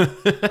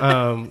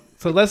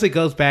 So Leslie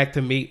goes back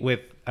to meet with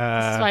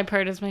This is why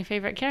Purd is my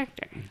favorite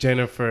character.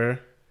 Jennifer,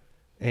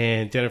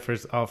 and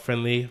Jennifer's all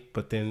friendly,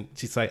 but then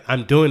she's like,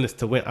 I'm doing this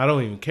to win. I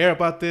don't even care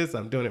about this.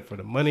 I'm doing it for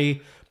the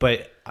money,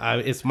 but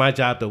it's my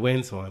job to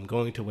win, so I'm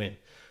going to win.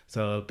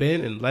 So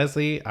Ben and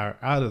Leslie are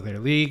out of their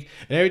league,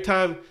 and every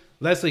time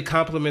Leslie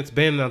compliments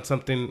Ben on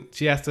something,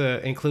 she has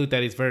to include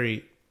that he's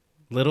very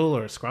little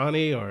or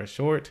scrawny or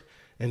short,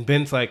 and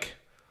Ben's like,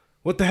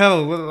 what the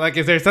hell? Like,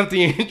 is there something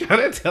you're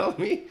trying to tell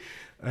me?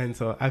 And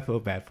so I feel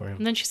bad for him.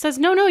 And then she says,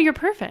 no, you're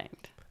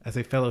perfect. As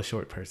a fellow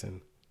short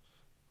person,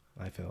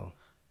 I feel.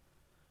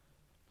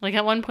 Like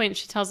at one point,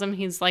 she tells him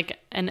he's like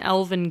an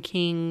elven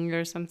king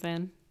or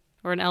something,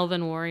 or an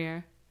elven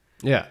warrior.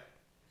 Yeah.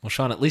 Well,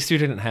 Sean, at least you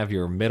didn't have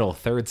your middle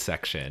third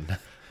section.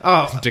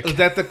 Oh, is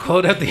that the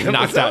quote at the episode?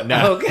 Knocked out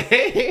now.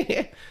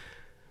 Okay.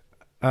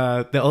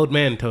 The old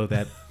man told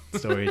that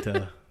story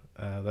to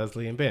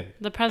Leslie and Ben.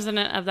 The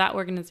president of that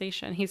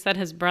organization, he said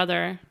his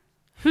brother,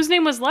 whose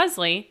name was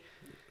Leslie,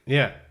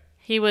 Yeah.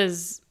 he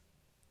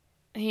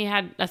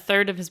had a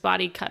third of his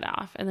body cut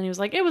off. And then he was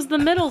like, it was the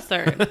middle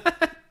third.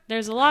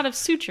 There's a lot of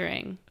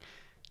suturing.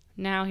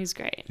 Now he's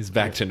great. He's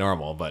back to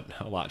normal, but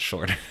a lot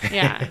shorter.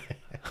 Yeah.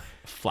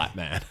 Flat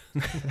man.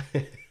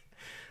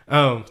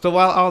 So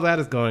while all that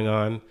is going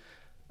on,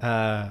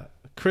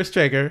 Chris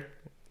Traeger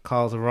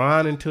calls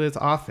Ron into his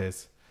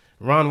office.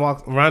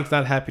 Ron's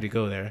not happy to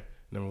go there,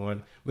 number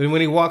one. But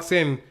when he walks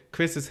in,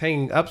 Chris is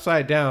hanging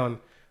upside down,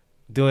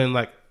 doing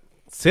like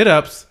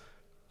sit-ups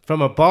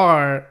from a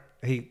bar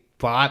he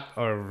bought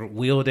or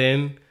wheeled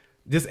in,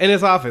 just in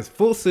his office,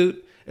 full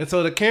suit. And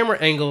so the camera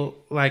angle,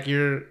 like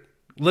you're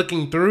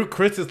looking through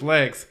Chris's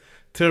legs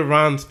to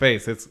Ron's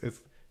face. It's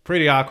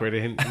pretty awkward,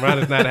 and Ron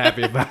is not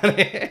happy about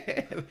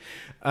it.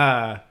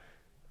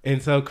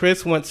 And so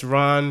Chris wants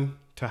Ron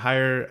to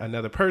hire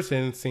another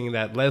person, seeing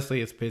that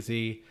Leslie is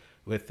busy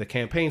with the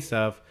campaign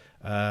stuff.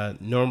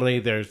 Normally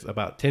there's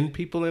about 10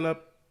 people in a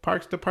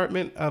parks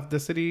department of the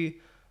city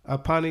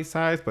of Pawnee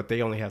size, but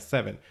they only have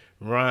 7.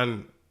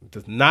 Ron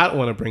does not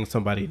want to bring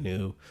somebody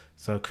new.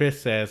 So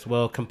Chris says,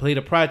 well, complete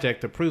a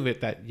project to prove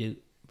it that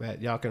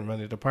y'all can run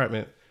the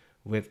department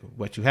with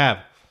what you have.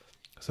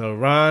 So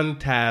Ron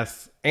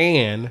tasks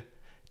Anne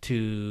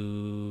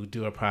to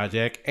do a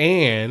project.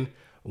 Anne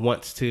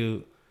wants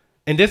to,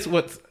 and this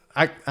was,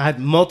 I had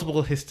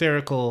multiple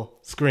hysterical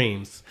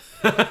screams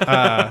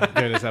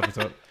during this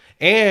episode.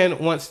 Anne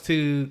wants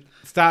to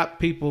stop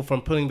people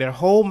from putting their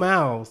whole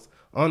mouths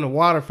on the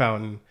water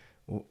fountain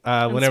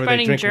whenever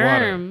they drink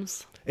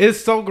germs. water.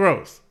 It's so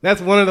gross. That's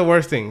one of the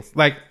worst things.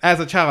 Like, as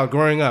a child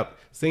growing up,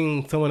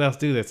 seeing someone else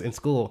do this in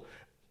school,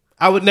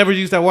 I would never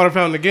use that water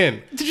fountain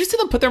again. Did you see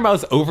them put their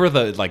mouths over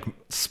the like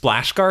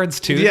splash guards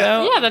too? Yeah.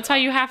 though? Yeah, that's how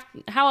you have.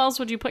 How else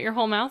would you put your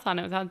whole mouth on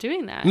it without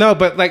doing that? No,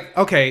 but like,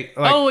 okay.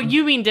 Like, Oh,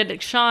 you mean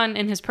did Sean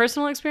in his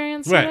personal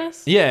experience do Right.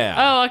 this? Yeah.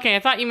 Oh, okay.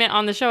 I thought you meant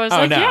on the show. I was Oh,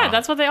 like, no. yeah,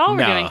 that's what they all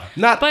were No. doing.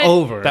 not But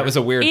over. That was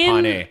a weird In-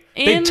 Pawnee.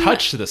 They in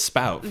touched the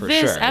spout for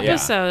this sure. yeah.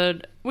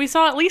 episode, we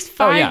saw at least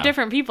 5 yeah.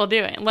 different people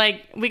do it.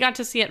 Like, we got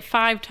to see it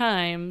 5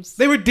 times.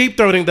 They were deep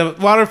throating the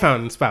water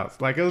fountain spouts.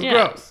 Like, it was Yeah.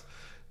 gross.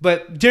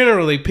 But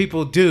generally,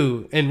 people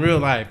do in real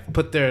life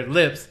put their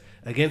lips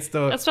against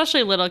the.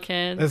 Especially little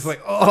kids. It's like,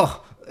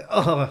 oh,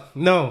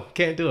 no,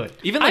 can't do it.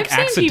 Even like I've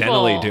seen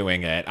accidentally people-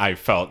 doing it, I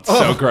felt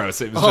so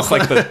gross. It was just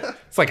like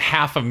it's like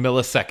half a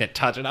millisecond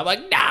touch, and I'm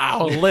like,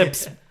 no,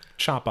 lips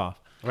chop off.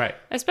 Right.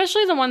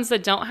 Especially the ones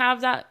that don't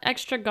have that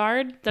extra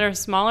guard that are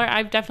smaller.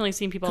 I've definitely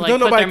seen people like don't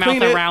put their nobody mouth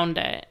clean it. around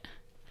it.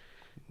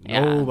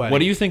 Yeah. Nobody. What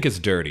do you think is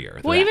dirtier?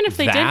 Well, even if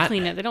they did that,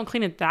 clean it, they don't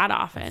clean it that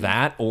often.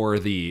 that or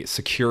the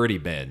security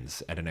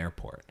bins at an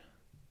airport?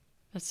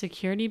 The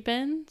security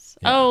bins?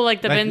 Oh,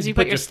 like the Like bins you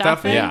put your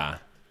stuff in? Yeah.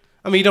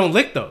 I mean, you don't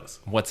lick those.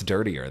 What's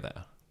dirtier though?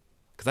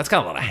 Because that's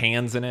got a lot of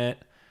hands in it.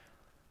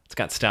 It's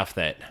got stuff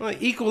that Well,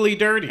 equally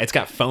dirty. it's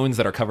got phones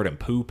that are covered in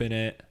poop in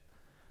it.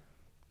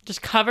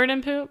 Just covered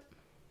in poop?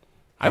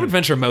 I would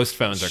venture most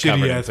phones are Shitty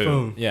covered in ass poop.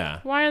 phone.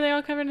 Yeah. Why are they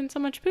all covered in so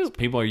much poop?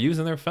 People are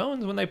using their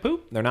phones when they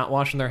poop. They're not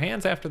washing their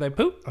hands after they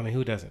poop. I mean,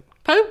 who doesn't?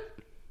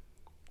 Poop?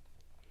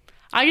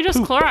 I just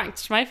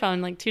Cloroxed my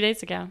phone like 2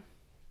 days ago.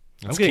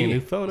 I'm getting a new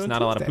phone There's on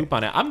not a lot of Tuesday. poop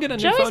on it. I'm getting a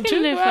new Joey's phone getting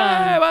too. a new phone.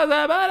 Hey, what's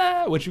up,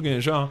 buddy? What you getting,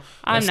 Sean?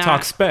 I'm Let's not.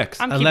 talk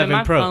specs. I'm keeping 11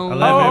 my Pro. phone.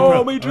 11 oh,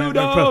 Pro. me too, 11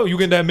 dog. Pro. You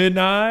get that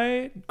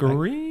midnight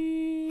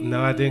green?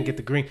 No, I didn't get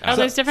the green. Oh,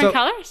 there's different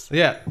colors?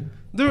 Yeah.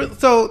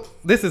 So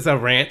this is a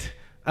rant.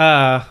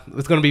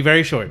 It's going to be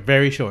very short.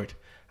 Very short.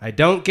 I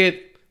don't get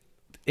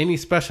any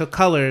special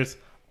colors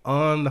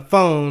on the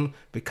phone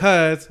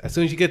because as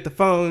soon as you get the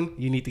phone,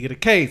 you need to get a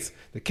case.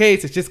 The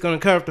case is just going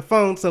to cover up the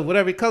phone, so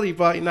whatever color you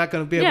bought, you're not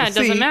going to be able Yeah, to it see.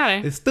 doesn't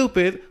matter. It's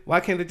stupid. Why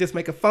can't they just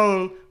make a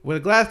phone where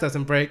the glass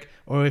doesn't break,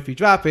 or if you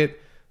drop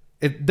it,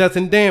 it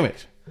doesn't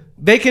damage?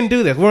 They can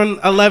do this. We're on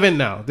 11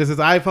 now. This is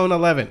iPhone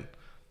 11.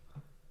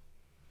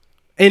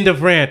 End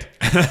of rant.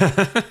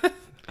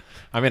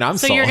 I mean, I'm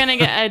So sold. you're going to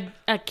get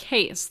a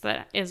case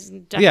that is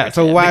decorative. Yeah,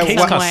 so why- The case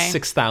why- costs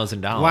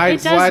 $6,000. Why,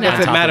 It does why now.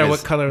 does it On matter top of what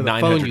his color of the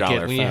phone you get $900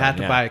 when you phone, have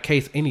to yeah. buy a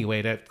case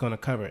anyway that's going to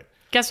cover it?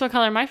 Guess what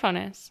color my phone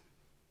is?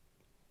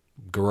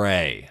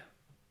 Gray.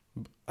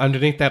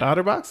 Underneath that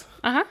OtterBox?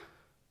 Uh-huh.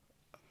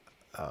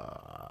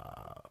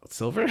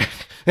 Silver?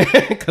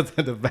 Because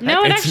of the back.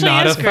 No, it It's actually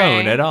not is a gray.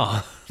 phone at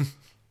all.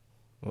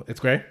 It's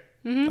gray?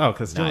 Oh,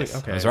 because Nice.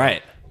 okay. I was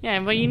right. Yeah,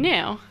 well, you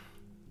knew.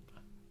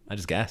 I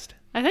just guessed.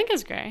 I think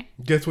it's gray.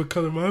 Guess what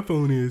color my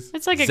phone is?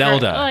 It's like a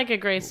Zelda. Gray, like a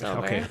gray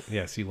silver. Okay,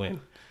 yes, you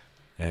win.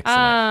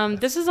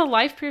 Excellent. This is a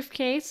life-proof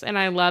case, and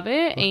I love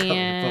it. What color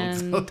your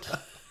phone's And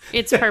Zelda?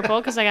 it's purple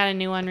because I got a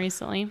new one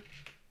recently.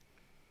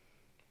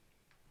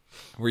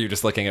 Were you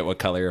just looking at what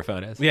color your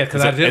phone is? Yeah,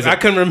 because Is I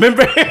couldn't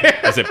remember.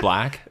 Is it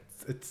black?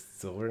 It's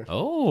silver.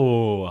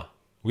 Oh,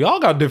 we all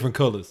got different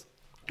colors.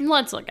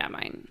 Let's look at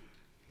mine.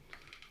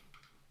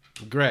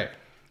 Gray.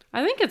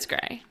 I think it's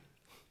gray.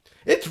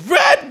 It's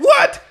red.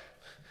 What?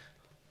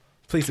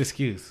 Please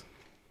excuse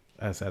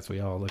us as we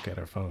all look at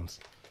our phones.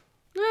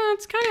 No,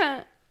 it's kind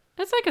of.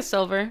 It's like a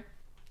silver.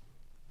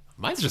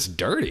 Mine's just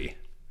dirty.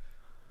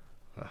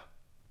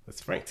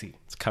 It's Frankie.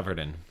 It's covered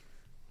in.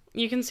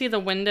 You can see the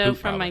window Poop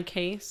from my powder.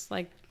 case,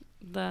 like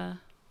the.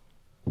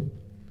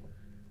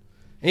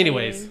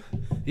 Anyways,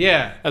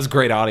 yeah. That's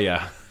great audio.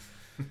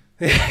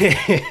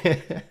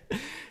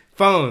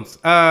 Phones.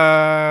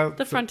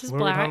 The front is what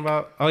were we black. talking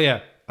about? Oh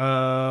yeah.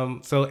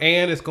 So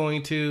Anne is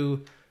going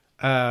to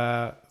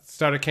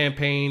start a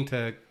campaign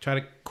to try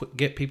to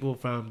get people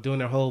from doing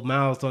their whole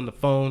mouths on the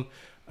phone,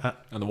 On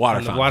the water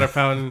on the fountain. water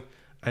fountain,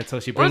 and so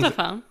she Or brings the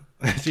phone.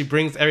 she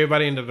brings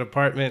everybody in the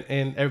department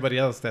and everybody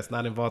else that's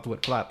not involved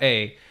with plot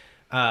A,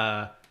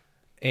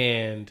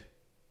 and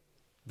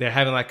they're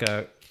having like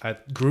a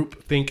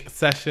group think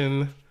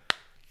session,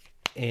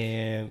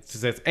 and she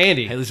says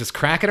Andy Haley's just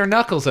cracking her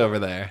knuckles over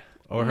there.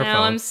 or her Now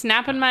phone. I'm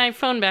snapping my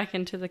phone back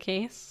into the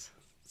case.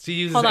 She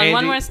uses Hold on, Andy.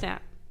 one more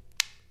snap.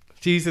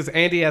 She uses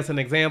Andy as an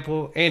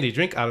example. Andy,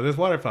 drink out of this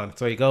water fountain.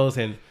 So he goes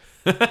and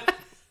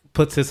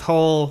puts his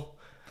whole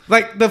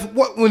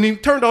when he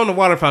turned on the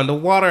water fountain, the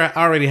water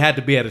already had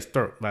to be at his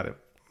throat by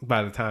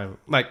the time.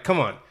 Like, come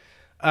on.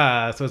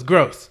 So it's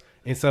gross.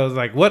 And so it's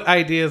like, what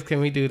ideas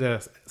can we do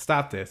to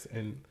stop this?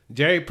 And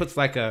Jerry puts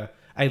like a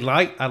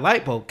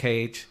light bulb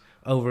cage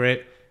over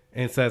it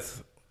and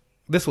says,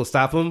 this will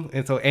stop him.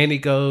 And so Andy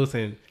goes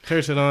and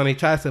turns it on. He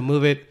tries to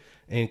move it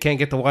and can't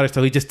get the water,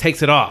 so he just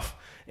takes it off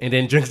and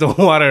then drinks the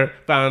water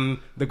fountain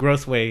the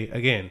gross way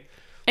again.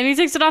 And he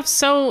takes it off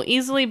so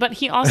easily, but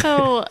he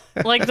also,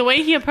 like, the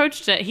way he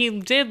approached it,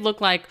 he did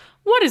look like,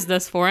 what is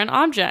this for an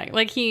object?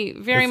 Like, he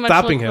very It's much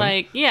stopping looked him.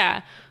 like,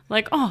 yeah,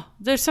 like, oh,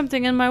 there's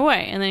something in my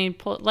way. And then he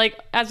pulled, like,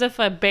 as if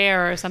a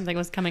bear or something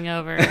was coming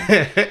over.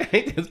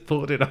 He just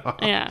pulled it off.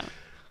 Yeah,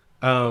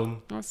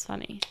 that's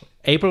funny.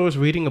 April was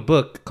reading a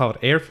book called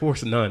Air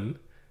Force None.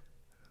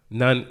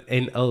 None,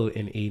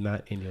 N-O-N-E,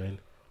 not N-U-N.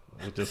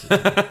 Which is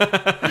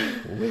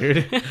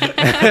weird.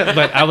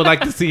 But I would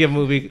like to see a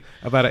movie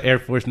about an Air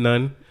Force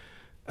nun.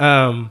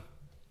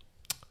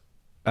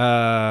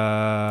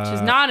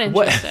 She's not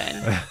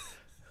interested.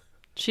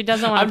 She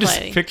doesn't want I'm to just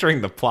play.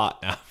 picturing the plot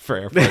now for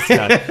Air Force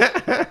One.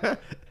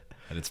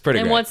 And it's pretty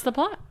And great. what's the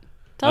plot?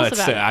 Tell us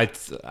about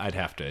it. I'd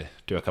have to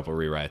do a couple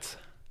rewrites.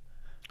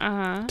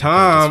 Uh-huh. Just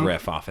Tom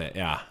riff off it.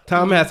 Yeah.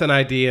 has an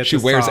idea. She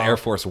to wears solve- Air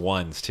Force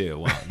Ones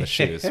too, the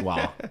shoes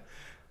while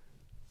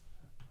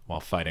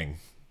fighting.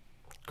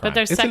 But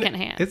they're Isn't it-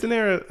 secondhand. Isn't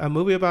there a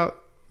movie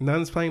about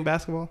nuns playing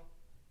basketball?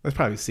 There's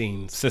probably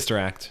scenes. Sister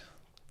Act.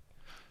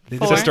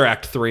 Four. Sister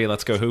Act 3.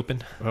 Let's go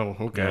hooping. Oh,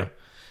 okay.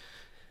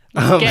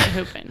 Get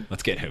hooping.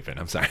 Let's get hooping.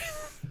 I'm sorry.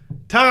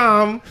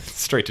 Tom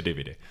Straight to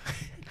DVD.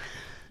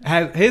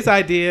 his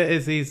idea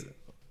is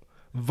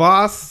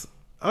Voss,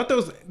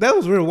 that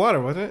was real water,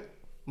 wasn't it?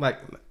 Like,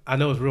 I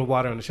know it's real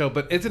water on the show,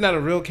 but isn't that a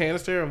real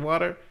canister of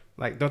water?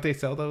 Like, don't they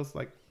sell those?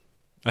 Like,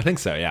 I think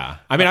so. Yeah.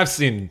 I mean, I've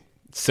seen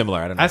similar.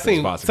 I don't know. I've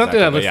seen something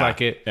that looks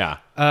like it. Yeah.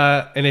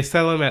 And they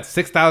sell them at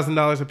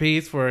 $6,000 a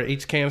piece for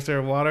each canister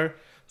of water.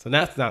 So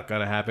that's not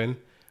gonna happen.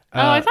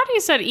 I thought he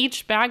said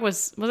each bag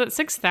was it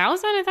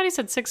 6,000? I thought he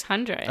said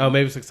 600. Oh,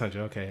 maybe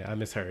 600. Okay, I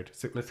misheard.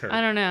 I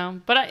don't know,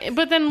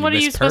 but then what are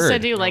you supposed to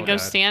do? Like, go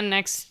God. stand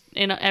next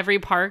in every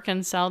park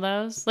and sell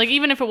those? Like,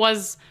 even if it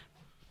was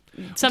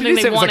something Did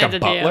he say they it was wanted like a to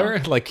butler?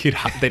 do, Like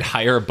they'd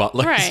hire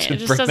butlers right? to It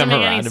just bring doesn't them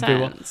make around any to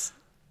people. sense.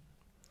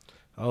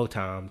 Oh,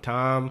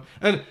 Tom.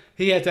 And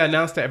he had to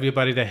announce to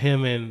everybody that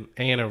him and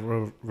Anne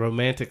are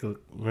romantically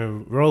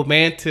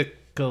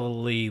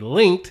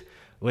linked,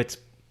 which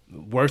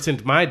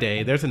worsened my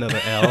day. There's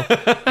another L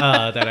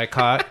that I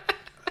caught.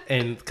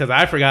 And because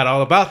I forgot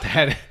all about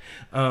that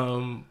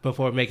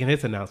before making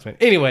his announcement.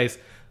 Anyways,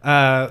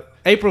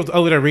 April's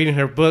over there reading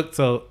her book.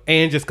 So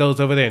Anne just goes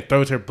over there and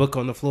throws her book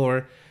on the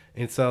floor.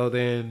 And so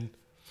then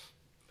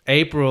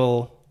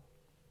April...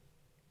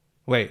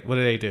 Wait, what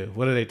do they do?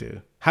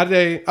 How do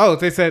they... Oh,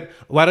 they said,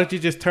 why don't you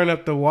just turn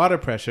up the water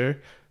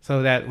pressure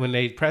so that when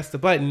they press the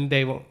button,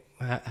 they won't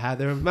have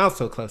their mouth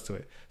so close to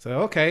it. So,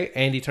 okay,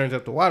 Andy turns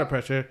up the water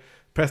pressure,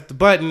 press the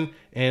button,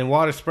 and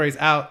water sprays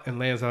out and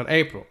lands on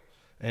April.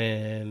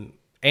 And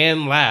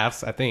Anne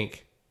laughs, I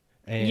think.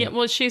 And Yeah,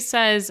 well, she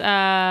says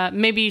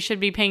maybe you should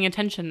be paying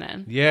attention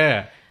then.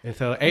 yeah. And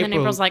so And then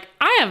April's like,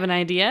 I have an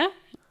idea.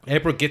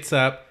 April gets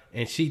up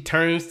and she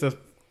turns the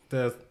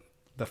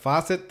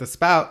faucet, the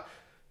spout,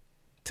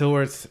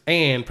 towards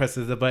Anne,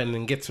 presses the button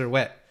and gets her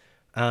wet.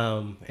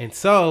 And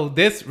so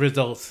this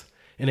results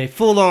in a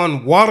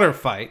full-on water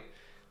fight.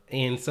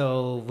 And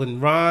so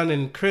when Ron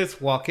and Chris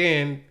walk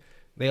in,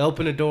 they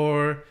open the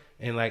door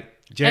and like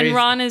Jerry's... And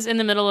Ron is in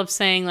the middle of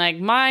saying, like,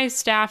 my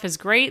staff is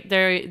great.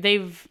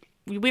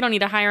 We don't need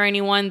to hire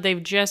anyone.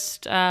 They've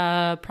just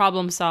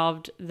problem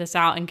solved this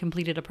out and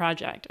completed a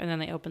project. And then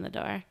they open the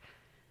door.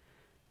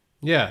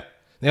 Yeah.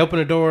 They open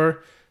the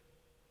door.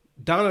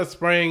 Donna's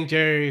spraying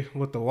Jerry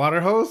with the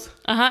water hose.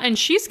 And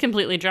she's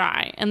completely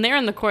dry. And they're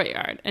in the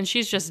courtyard. And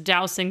she's just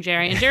dousing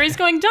Jerry. And Jerry's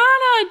going,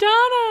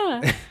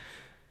 Donna!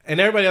 And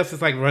everybody else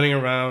is like running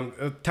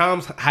around.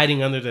 Tom's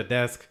hiding under the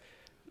desk.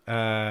 He's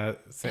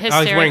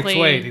wearing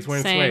suede. He's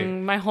wearing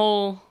saying, suede.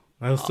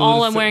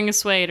 All I'm wearing is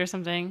suede or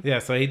something. Yeah,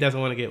 so he doesn't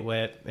want to get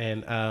wet.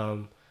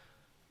 And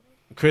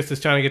Chris is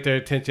trying to get their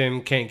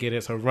attention, can't get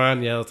it. So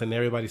Ron yells and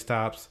everybody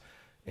stops.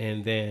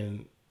 And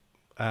then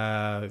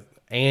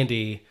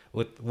Andy,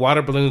 with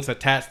water balloons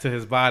attached to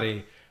his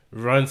body,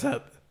 runs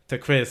up to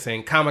Chris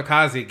and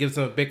kamikaze, gives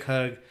him a big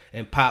hug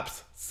and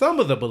pops some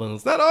of the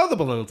balloons. Not all the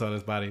balloons on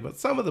his body, but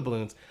some of the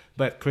balloons.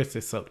 But Chris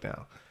is soaked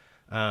now.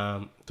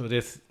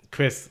 So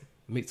Chris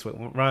meets with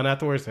Ron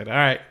afterwards and said, all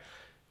right,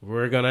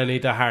 we're going to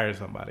need to hire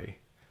somebody.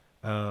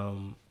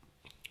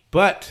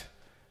 But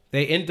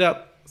they end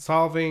up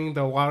solving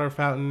the water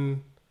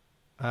fountain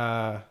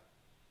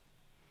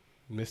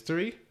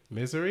misery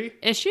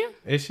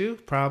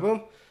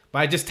problem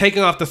by just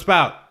taking off the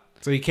spout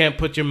so you can't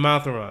put your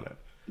mouth around it.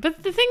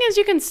 But the thing is,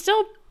 you can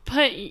still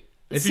put...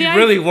 If you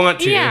really want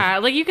to. Yeah,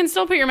 like you can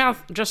still put your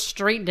mouth just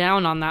straight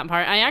down on that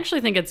part. I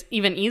actually think it's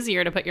even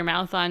easier to put your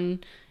mouth on.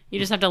 You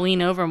just have to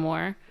lean over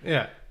more.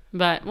 Yeah.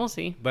 But we'll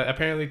see. But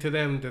apparently to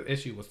them, the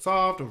issue was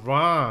solved.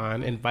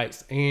 Ron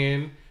invites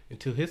Anne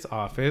into his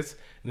office,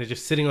 and they're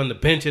just sitting on the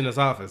bench in his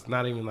office,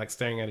 not even like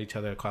staring at each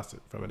other across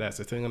from a desk.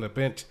 They're sitting on the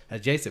bench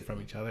adjacent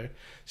from each other.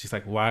 She's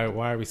like, why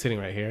are we sitting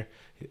right here?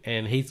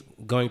 And he's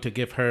going to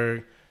give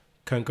her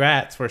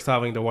congrats for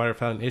solving the water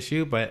fountain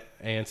issue, but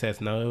Anne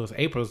says, no, it was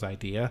April's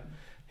idea.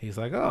 He's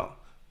like, oh,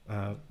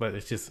 but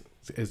it's just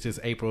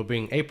April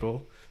being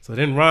April. So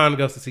then Ron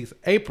goes to see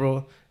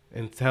April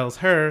and tells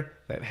her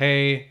that,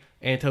 hey,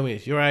 Anne told me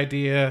it's your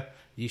idea.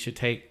 You should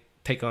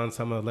take on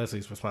some of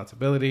Leslie's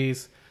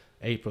responsibilities.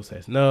 April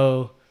says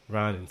no.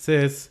 Ron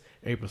insists.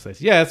 April says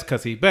yes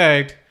because he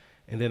begged.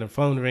 And then the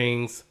phone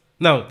rings.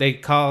 No, they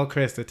call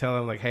Chris to tell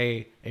him, like,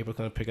 hey, April's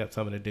going to pick up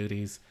some of the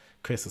duties.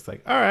 Chris is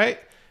like, all right.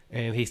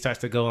 And he starts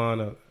to go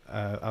on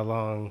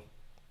along.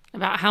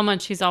 About how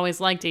much he's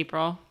always liked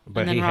April.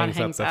 But and then he Ron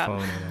hangs up the up.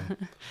 phone on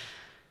him.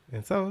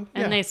 And so,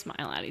 yeah. And they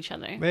smile at each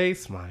other. They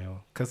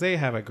smile because they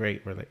have a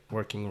great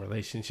working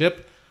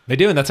relationship. They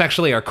do, and that's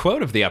actually our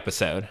quote of the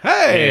episode.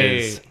 Hey!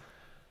 Is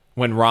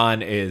when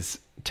Ron is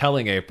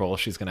telling April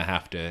she's going to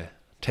have to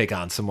take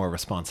on some more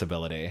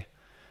responsibility.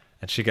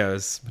 And she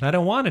goes, but I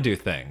don't want to do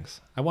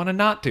things. I want to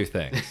not do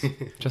things.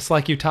 Just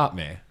like you taught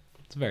me.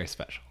 It's very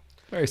special.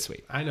 Very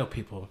sweet. I know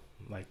people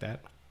like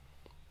that.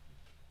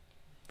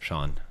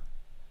 Sean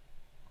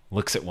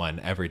looks at one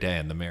every day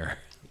in the mirror.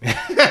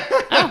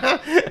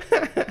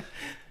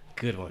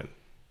 Good one.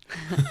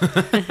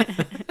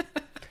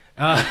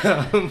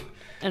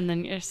 And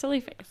then your silly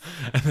face.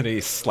 And then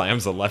he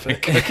slams 11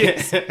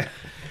 cookies.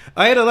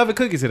 I ate 11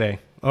 cookies today,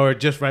 or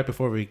just right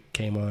before we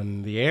came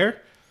on the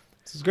air.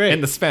 This is great.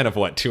 In the span of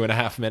what,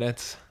 2.5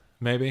 minutes,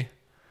 maybe?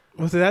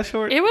 Was it that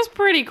short? It was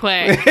pretty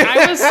quick.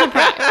 I was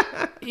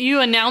surprised. You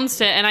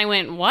announced it, and I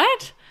went,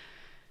 what?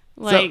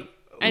 Like,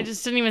 I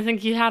just didn't even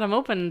think you had them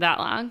open that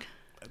long.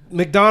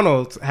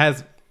 McDonald's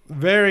has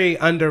very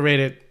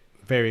underrated,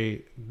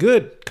 very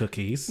good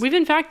cookies. We've,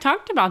 in fact,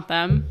 talked about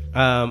them.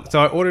 So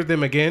I ordered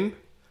them again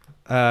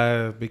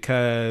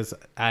because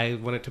I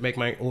wanted to make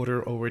my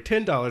order over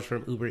 $10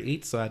 from Uber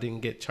Eats, so I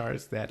didn't get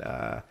charged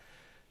that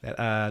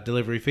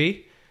delivery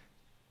fee.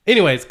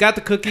 Anyways, got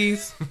the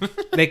cookies.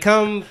 They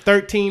come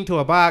 13 to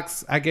a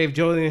box. I gave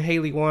Jolie and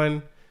Haley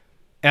one,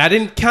 and I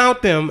didn't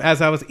count them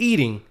as I was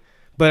eating,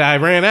 but I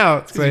ran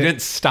out. So you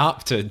didn't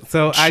stop to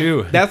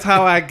chew. That's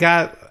how I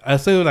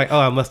assumed like, oh,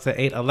 I must have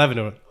ate 11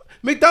 of them.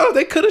 McDonald's,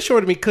 they could have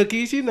shorted me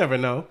cookies. You never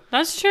know.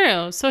 That's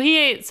true. So he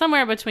ate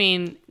somewhere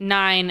between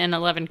 9 and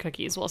 11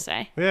 cookies, we'll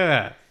say.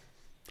 Yeah.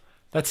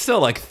 That's still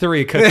like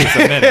 3 cookies a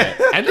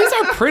minute. And these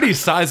are pretty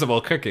sizable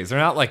cookies. They're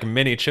not like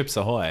mini Chips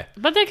Ahoy.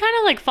 But they kind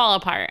of like fall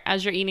apart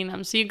as you're eating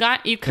them. So you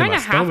kind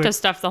of have to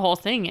stuff the whole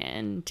thing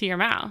into your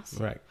mouth.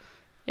 Right.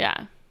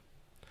 Yeah.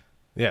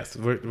 Yes,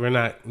 we're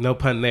not, no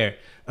pun there.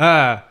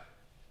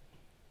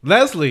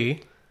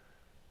 Leslie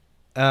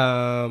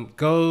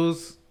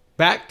goes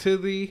back to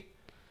the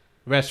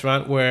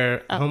restaurant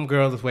where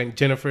homegirl is waiting.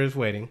 Jennifer is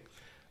waiting.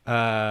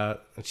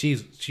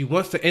 She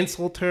wants to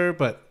insult her,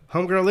 but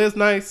homegirl is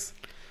nice.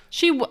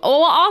 She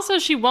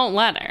won't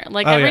let her.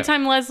 Like every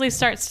time Leslie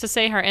starts to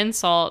say her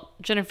insult,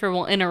 Jennifer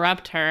will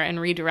interrupt her and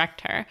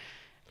redirect her.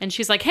 And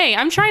she's like, hey,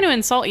 I'm trying to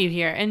insult you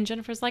here. And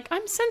Jennifer's like,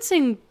 I'm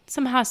sensing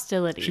some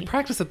hostility. She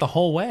practiced it the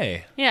whole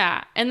way.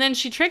 Yeah. And then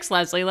she tricks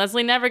Leslie.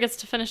 Leslie never gets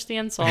to finish the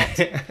insult.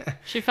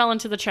 She fell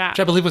into the trap.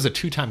 Which I believe was a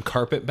 2-time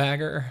carpet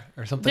bagger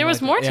or something. There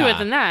was more to it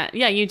than that.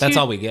 Yeah, that's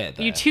all we get.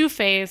 You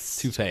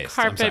two-face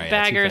carpet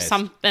bagger,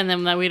 something, and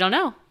then we don't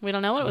know. We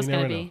don't know what it was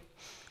going to be.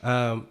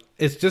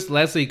 It's just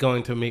Leslie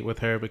going to meet with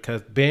her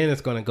because Ben is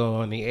going to go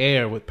on the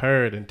air with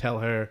Perd and tell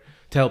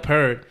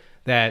Perd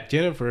that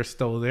Jennifer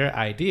stole their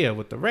idea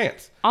with the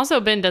rants. Also,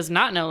 Ben does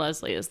not know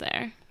Leslie is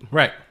there.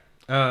 Right.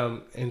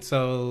 But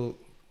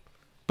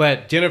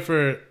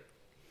Jennifer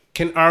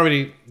can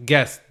already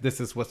guess this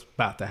is what's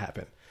about to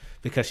happen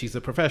because she's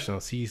a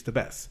professional. She's the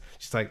best.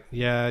 She's like,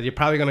 yeah, you're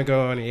probably going to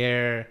go on the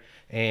air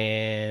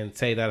and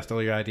say that I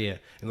stole your idea.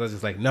 And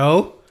Leslie's like,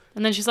 no.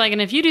 And then she's like,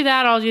 and if you do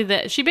that, I'll do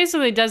this. She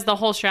basically does the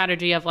whole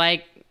strategy of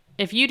like,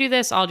 if you do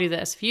this, I'll do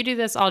this. If you do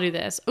this, I'll do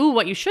this. Ooh,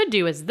 what you should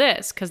do is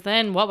this, because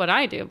then what would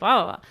I do?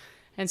 Blah, blah, blah.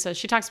 And so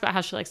she talks about how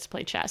she likes to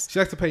play chess. She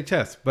likes to play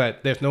chess,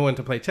 but there's no one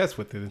to play chess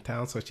with in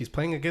town, so she's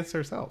playing against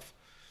herself.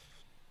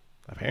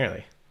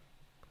 Apparently.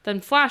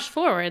 Then flash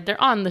forward, they're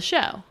on the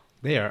show.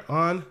 They are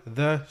on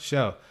the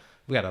show.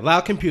 We got a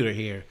loud computer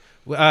here.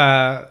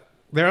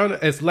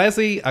 It's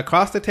Leslie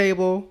across the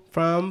table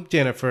from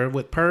Jennifer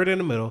with Perd in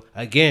the middle.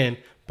 Again,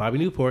 Bobby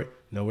Newport,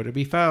 nowhere to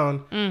be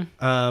found.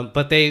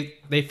 But they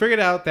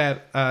figured out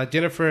that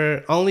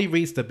Jennifer only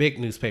reads the big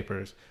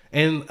newspapers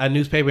and a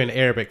newspaper in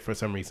Arabic for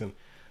some reason.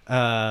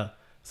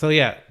 So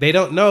yeah, they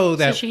don't know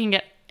that. So she can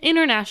get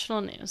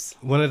international news.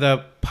 One of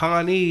the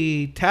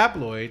Pawnee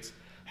tabloids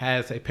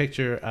has a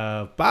picture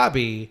of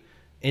Bobby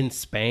in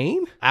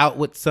Spain out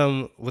with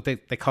what they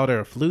called her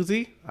a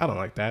floozy. I don't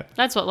like that.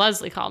 That's what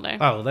Leslie called her.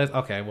 Oh, that's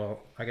okay. Well,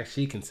 I guess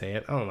she can say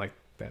it. I don't like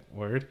that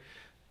word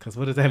because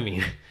what does that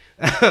mean?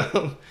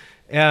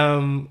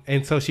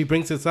 And so she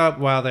brings this up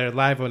while they're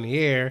live on the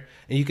air,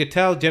 and you could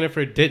tell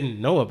Jennifer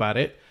didn't know about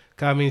it.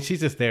 I mean, she's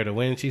just there to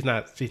win. She's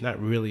not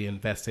really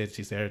invested.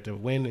 She's there to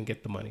win and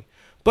get the money.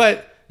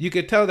 But you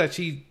could tell that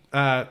she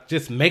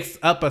just makes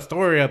up a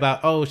story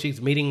about, she's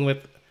meeting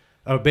with,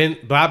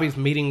 Bobby's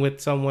meeting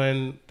with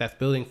someone that's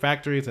building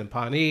factories in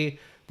Pawnee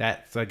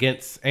that's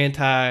against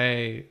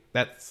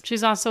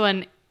She's also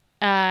an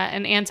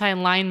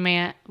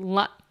anti-landmine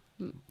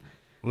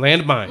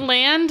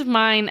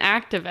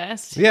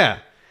activist. Yeah.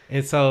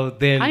 And so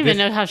then I don't even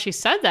know how she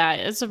said that.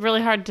 It's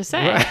really hard to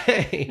say.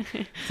 Right.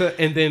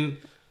 And then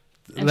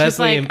and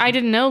Leslie she's like, I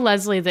didn't know,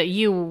 Leslie, that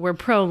you were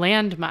pro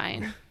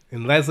landmine.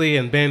 And Leslie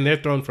and Ben, they're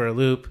thrown for a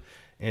loop.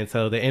 And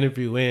so the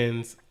interview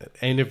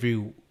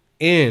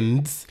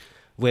ends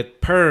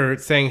with Perd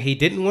saying he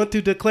didn't want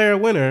to declare a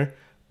winner,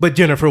 but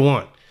Jennifer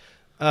won.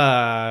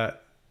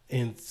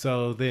 And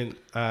so then...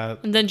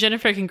 and then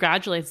Jennifer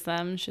congratulates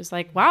them. She's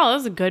like, wow, that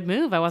was a good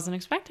move. I wasn't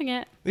expecting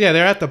it. Yeah,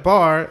 they're at the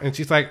bar, and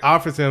she's like,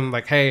 offers him,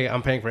 like, hey,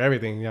 I'm paying for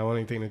everything. Y'all want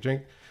anything to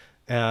drink?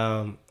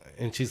 And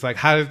she's like,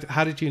 how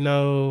did you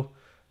know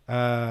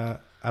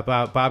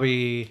about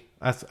Bobby,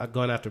 us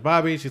going after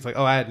Bobby? She's like,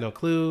 I had no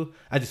clue.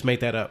 I just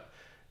made that up.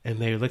 And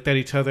they looked at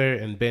each other,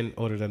 and Ben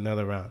ordered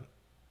another round.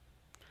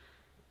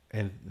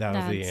 And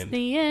that's the end.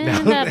 The end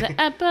of the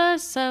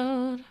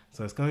episode.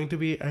 So it's going to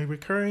be a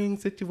recurring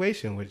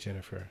situation with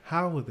Jennifer.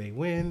 How will they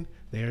win?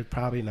 They're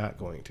probably not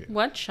going to.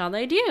 What shall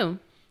they do?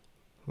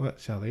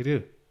 What shall they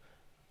do?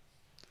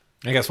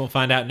 I guess we'll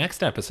find out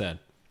next episode.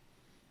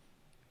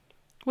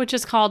 Which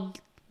is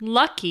called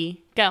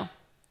Lucky. Go.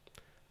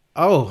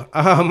 Well,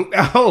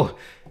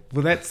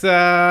 that's,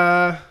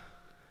 they're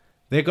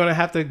going to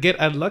have to get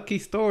a lucky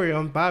story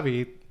on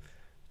Bobby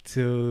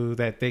so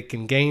that they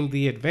can gain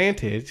the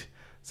advantage,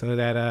 so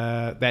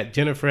that that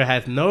Jennifer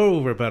has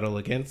no rebuttal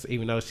against,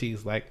 even though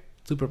she's like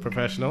super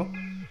professional.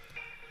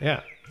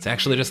 Yeah. It's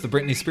actually just the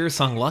Britney Spears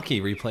song "Lucky"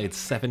 replayed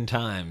 7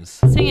 times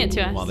Sing it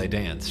to us. while they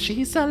dance.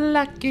 She's so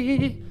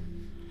lucky,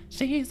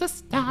 she's a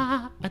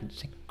star, but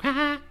she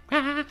cry,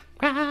 cry,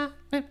 cry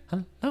with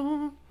a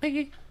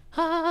lonely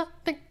heart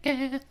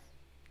thinking.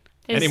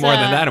 Any more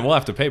than that, and we'll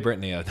have to pay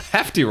Britney a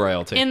hefty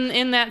royalty.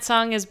 In that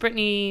song, is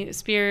Britney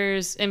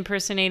Spears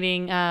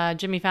impersonating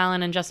Jimmy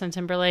Fallon and Justin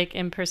Timberlake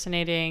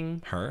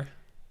impersonating Her?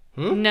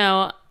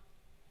 No,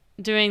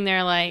 doing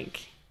their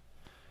like.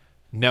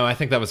 No, I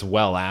think that was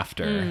well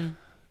after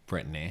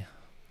Britney.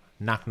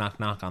 Knock, knock,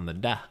 knock on the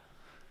door.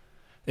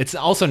 It's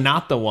also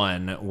not the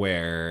one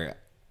where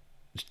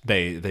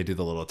they do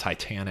the little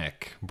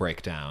Titanic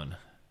breakdown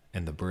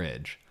in the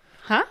bridge.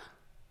 Huh?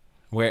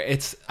 Where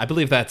it's, I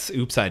believe that's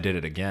Oops, I Did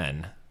It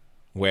Again,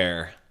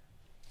 where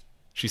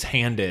she's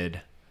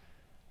handed,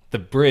 the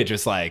bridge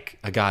is like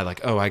a guy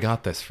like, oh, I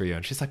got this for you.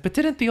 And she's like, but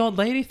didn't the old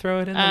lady throw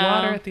it in the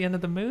water at the end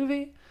of the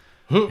movie?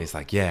 He's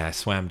like, yeah, I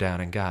swam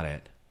down and got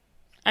it.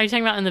 Are you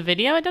talking about in the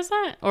video it does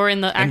that? Or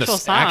in the actual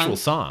song? Actual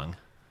song.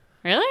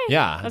 Really?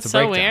 Yeah, That's it's a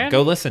so breakdown. weird.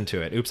 Go listen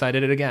to it. Oops, I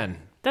Did It Again.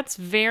 That's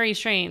very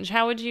strange.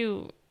 How would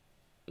you,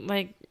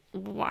 like,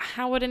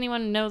 how would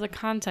anyone know the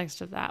context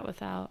of that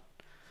without?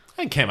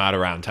 It came out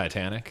around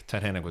Titanic.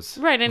 Titanic was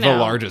Right, I the know.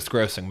 largest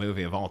grossing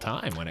movie of all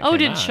time when it Oh, came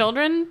did out.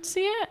 children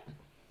see it?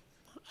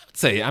 I'd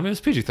say, I mean, it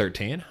was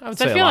PG-13. I would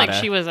So say I feel a lot like of,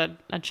 she was a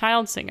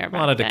child singer back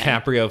a lot of then.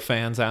 DiCaprio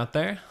fans out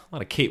there. A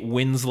lot of Kate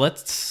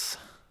Winslets.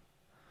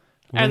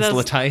 Are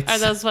Winsletites.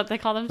 those what they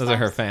call themselves? Those are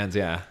her fans,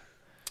 yeah.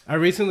 I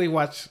recently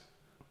watched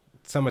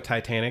some of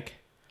Titanic,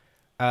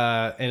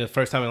 and the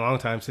first time in a long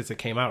time since it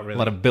came out, really. A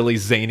lot of Billy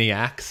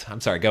Zaniacs.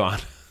 I'm sorry, go on.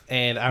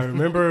 And I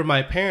remember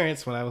my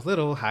parents, when I was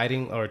little,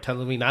 hiding or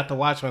telling me not to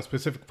watch on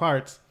specific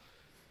parts.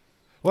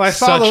 Well, I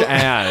saw Such those,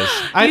 as.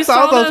 I You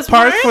saw saw those those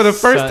parts for the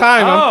parts? first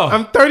time. Oh.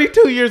 I'm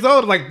 32 years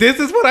old. Like, this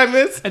is what I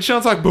missed? And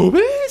Sean's like,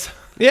 boobies?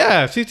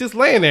 Yeah, she's just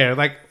laying there.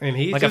 Like, and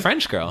he's Like a just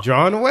French girl.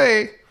 drawn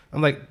away.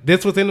 I'm like,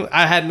 this was in,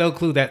 I had no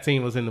clue that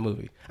scene was in the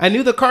movie. I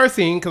knew the car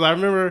scene because I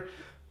remember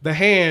the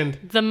hand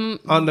The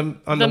on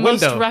the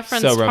most window.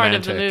 referenced So part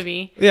of the romantic.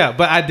 movie. Yeah,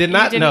 but I did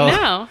not didn't know.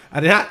 know. I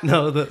did not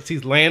know that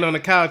she's laying on the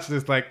couch,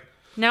 just like.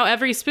 Now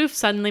every spoof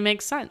suddenly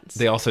makes sense.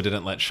 They also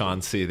didn't let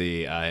Sean see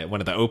the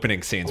one of the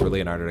opening scenes where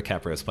Leonardo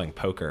DiCaprio is playing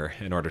poker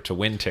in order to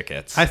win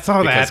tickets. I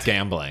saw because that.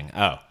 gambling.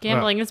 Oh,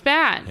 Gambling is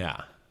bad.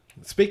 yeah.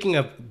 Speaking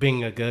of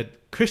being a good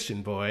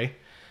Christian boy,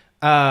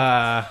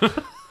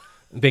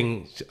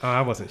 being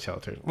I wasn't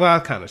sheltered. Well, I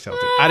was kind of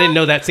sheltered. I didn't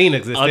know that scene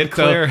existed.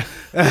 Unclear,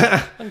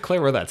 So,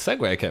 unclear where that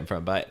segue came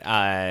from, but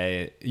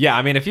yeah,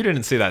 I mean, if you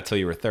didn't see that till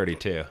you were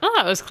 32, Oh,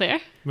 that was clear.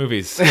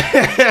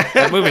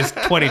 that movie's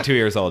 22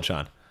 years old,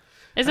 Sean.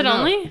 Is it know.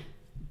 only?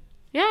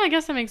 Yeah, I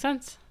guess that makes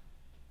sense.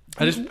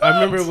 I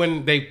remember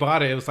when they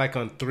bought it. It was like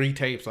on 3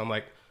 tapes. I'm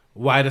like,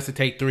 why does it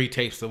take 3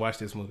 tapes to watch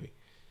this movie?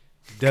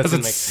 Because Doesn't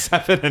it's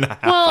make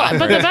 7.5 Well, hours.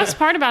 but the best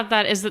part about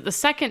that is that the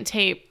second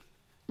tape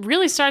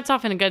really starts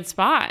off in a good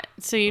spot.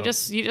 So you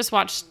just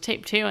watch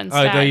tape 2 Oh,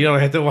 instead. no, you don't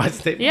have to watch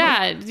tape.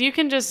 Yeah, you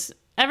can just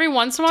every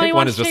once in a while Tape you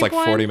one watch is just tape like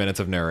one. 40 minutes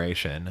of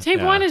narration. Tape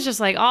Yeah. 1 is just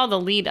like all the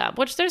lead up,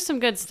 which there's some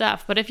good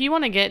stuff. But if you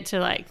want to get to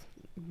like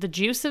the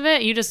juice of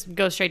it, you just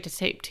go straight to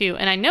tape 2.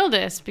 And I know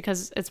this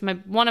because it's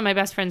one of my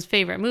best friend's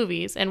favorite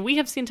movies, and we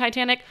have seen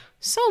Titanic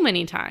so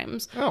many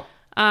times. Oh,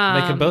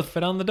 They can both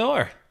fit on the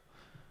door.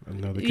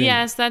 no, they couldn't.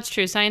 Yes, that's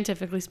true,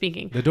 scientifically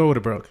speaking. The door would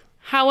have broke.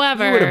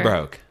 However, You would have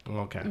broke.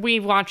 Okay. we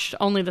watched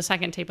only the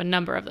second tape a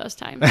number of those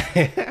times.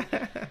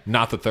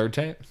 Not the third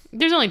tape.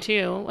 There's only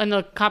 2 in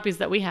the copies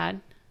that we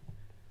had.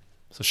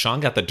 So Sean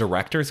got the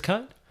director's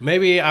cut.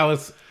 Maybe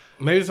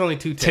it's only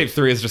 2 tapes. Tape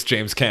 3 is just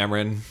James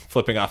Cameron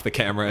flipping off the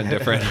camera in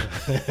different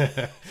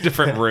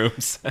different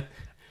rooms.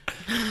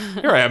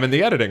 Here I am in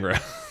the editing room.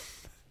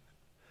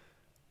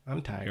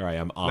 I'm tired. Here I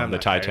am No, on I'm the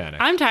not tired.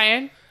 Titanic. I'm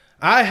tired.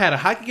 I had a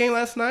hockey game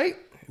last night,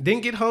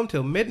 didn't get home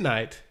till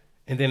midnight,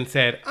 and then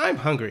said, I'm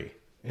hungry,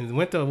 and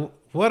went to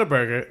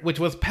Whataburger, which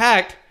was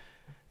packed,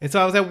 and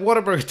so I was at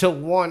Whataburger till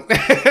 1.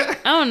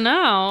 Oh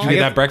no. Did you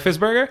get that breakfast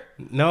burger?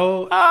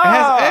 No, it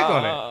has egg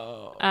on it.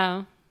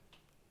 Oh.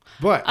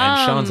 But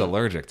And Sean's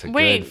allergic to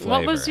Wait, good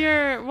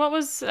flavor. what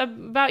was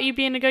about you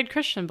being a good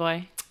Christian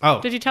boy?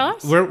 oh, Did you tell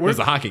us? It We're was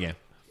a hockey game.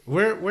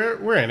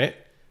 we're in it.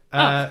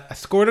 I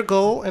scored a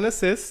goal and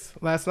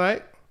assist last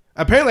night.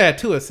 Apparently, I had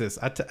 2 assists.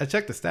 I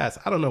checked the stats.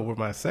 I don't know where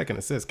my second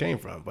assist came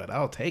from, but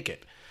I'll take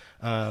it.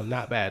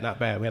 Not bad, not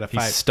bad. We had a He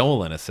 5-2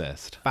 stole an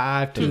assist.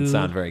 Doesn't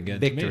sound very good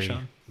to me, victory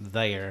Sean.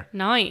 there.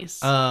 Nice.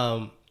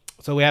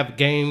 So we have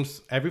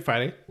games every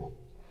Friday.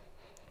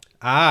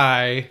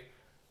 I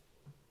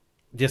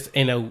just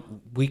in a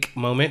weak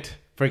moment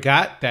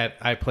forgot that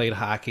I played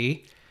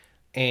hockey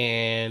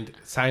and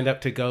signed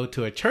up to go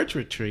to a church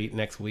retreat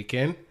next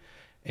weekend.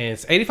 And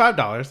it's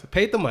 $85.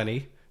 Paid the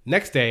money.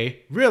 Next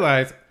day,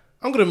 realized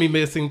I'm going to be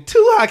missing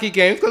 2 hockey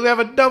games because we have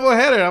a double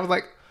header. I was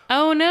like,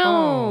 oh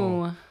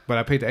no. but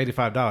I paid the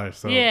 $85.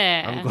 So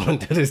Yeah. I'm going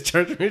to this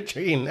church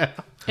retreat now.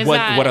 Is What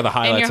that are the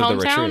highlights in your of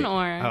the hometown retreat?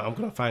 or? I'm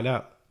going to find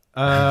out.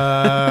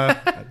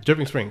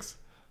 Dripping Springs.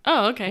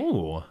 Oh, okay.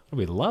 Ooh, that'd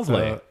be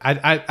lovely. So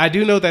I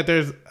do know that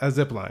there's a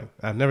zip line.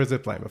 I've never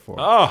zip lined before.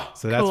 Oh,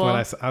 So that's cool. when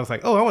I was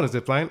like, oh, I want a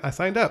zip line. I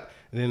signed up.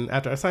 And then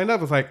after I signed up,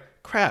 I was like,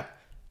 crap,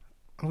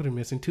 I'm going to be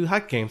missing 2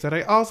 hockey games that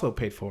I also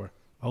paid for.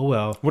 Oh,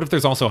 well. what if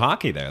there's also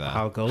hockey there, though?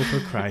 I'll go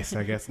for Christ,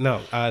 I guess. No,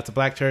 it's a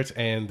black church,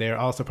 and they're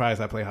all surprised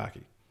I play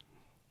hockey.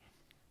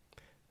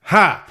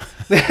 Ha!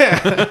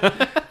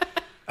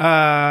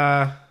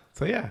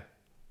 So, yeah.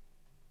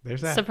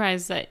 There's that.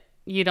 Surprised that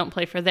you don't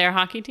play for their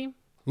hockey team.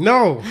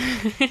 No.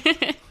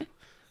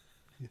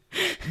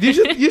 you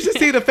should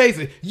see the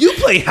faces. You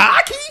play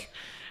hockey?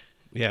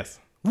 Yes.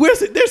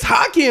 Where's it? There's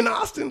hockey in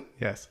Austin.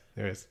 Yes,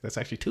 there is. There's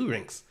actually 2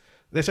 rinks.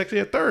 There's actually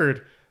a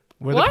third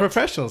where What? the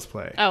professionals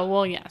play. Oh,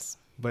 well, yes.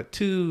 But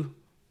 2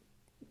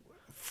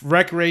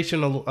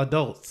 recreational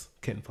adults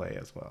can play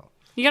as well.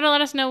 You got to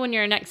let us know when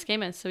your next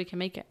game is so we can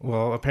make it.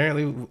 Well,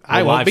 apparently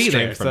I We'll won't be live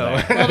stream there. from So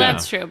there. Well,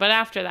 that's true. But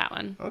after that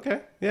one.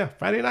 okay, yeah,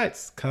 Friday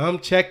nights. Come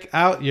check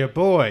out your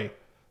boy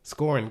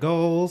scoring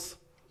goals.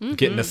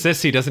 Getting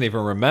assists he doesn't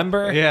even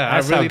remember. Yeah, I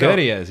that's really how good don't.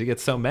 he is. He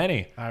gets so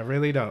many. I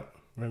really don't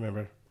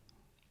remember.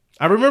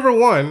 I remember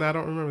one. I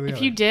don't remember the If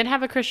other. you did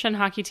have a Christian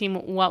hockey team,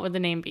 what would the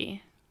name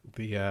be?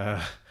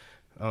 The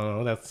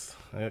oh, that's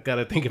I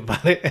gotta think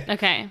about it.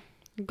 Okay.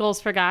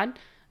 Goals for God.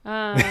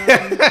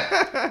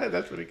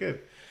 That's pretty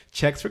good.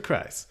 Checks for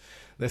Christ.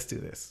 Let's do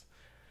this.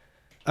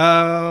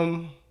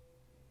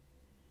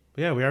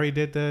 Yeah, we already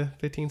did the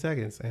 15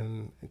 seconds,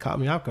 and it caught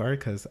me off guard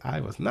because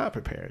I was not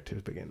prepared to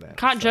begin that.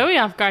 Caught Joey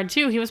off guard,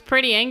 too. He was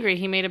pretty angry.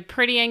 He made a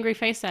pretty angry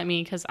face at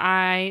me because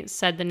I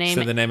said the name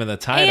So the name of the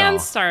title.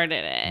 and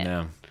started it.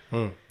 No.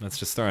 That's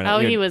just throwing it. Oh,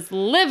 You're- he was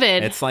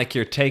livid. It's like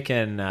you're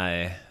taking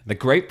the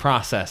great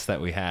process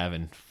that we have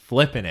and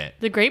flipping it.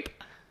 The grape?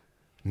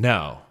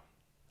 No.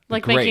 The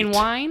Like making great.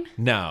 wine?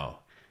 No.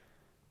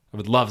 I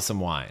would love some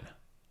wine.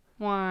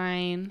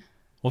 Wine.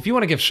 Well, if you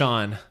want to give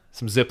Sean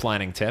some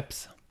ziplining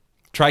tips,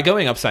 try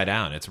going upside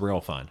down. It's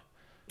real fun.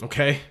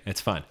 Okay. It's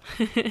fun.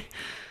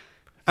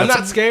 I'm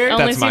not scared.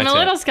 Only That's my seem a tip.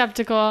 little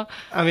skeptical.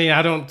 I mean,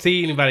 I don't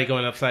see anybody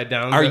going upside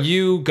down. Are but-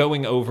 you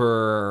going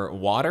over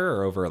water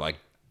or over like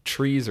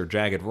trees or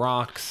jagged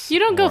rocks? You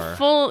don't go or-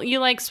 full, you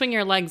like swing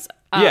your legs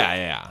up.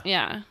 Yeah.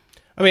 Yeah.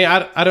 I mean,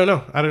 I don't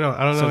know. I don't know.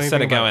 So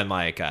instead anything of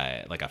about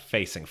going like a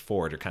facing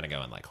forward, you're kind of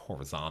going like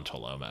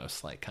horizontal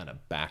almost, like kind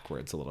of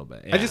backwards a little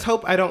bit. I just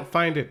hope I don't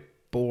find it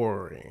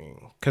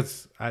boring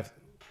because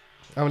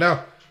oh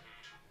no,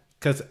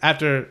 because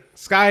after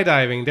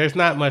skydiving, there's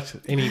not much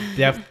any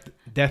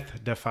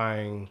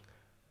death-defying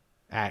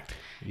act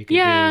you can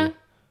Yeah. do.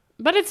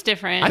 But it's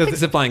different. I think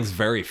ziplining's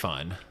very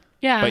fun.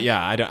 yeah. But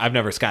yeah, I've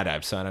never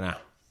skydived, so I don't know.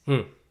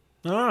 I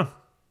don't know.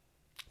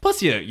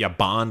 Plus, you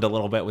bond a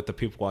little bit with the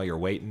people while you're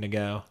waiting to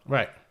go.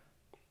 Right.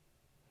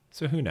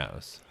 So who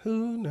knows?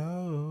 Who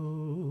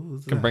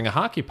knows? Can bring a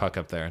hockey puck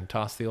up there and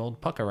toss the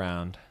old puck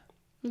around.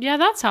 Yeah,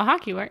 that's how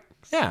hockey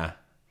works. Yeah.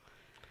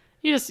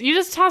 You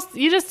just toss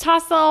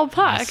the old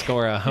puck.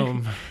 Score a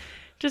home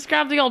Just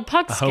grab the old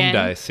puck a skin. home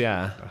dice.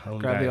 Yeah. home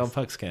Grab the dice. old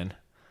puck skin.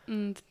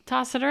 And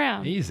toss it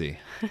around. Easy.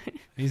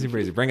 Easy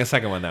breezy. Bring a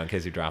second one though in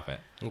case you drop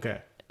it.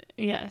 Okay.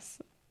 Yes.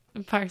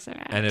 Parks are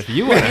And if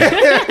you want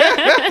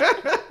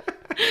to,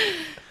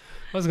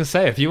 I was gonna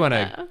say, if you want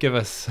to give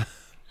us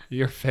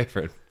your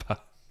favorite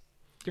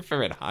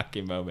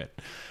hockey moment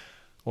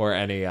or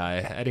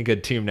any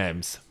good team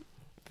names,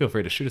 feel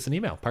free to shoot us an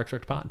email,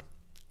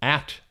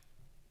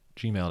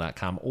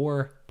 parksrectpod@gmail.com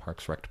or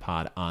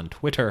parksrectpod on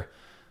Twitter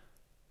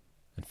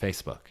and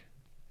Facebook.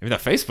 Even though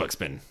Facebook's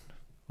been,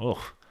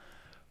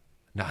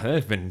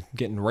 they've been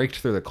getting raked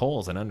through the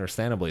coals and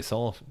understandably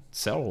so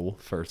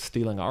for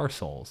stealing our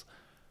souls.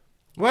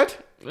 What?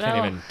 Can't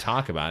Well, even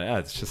talk about it.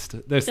 It's just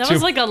there's that too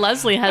was like a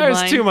Leslie headline.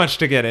 there's too much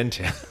to get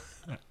into.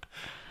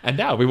 And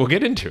now we will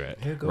get into it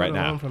He'll go right on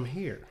now. from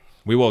here.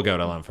 We will go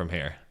to Lum from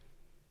here.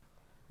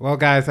 Well,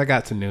 guys, I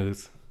got some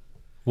news.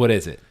 What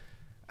is it?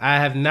 I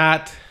have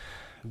not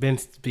been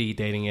speed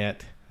dating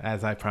yet,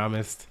 as I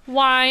promised.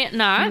 Why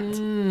not?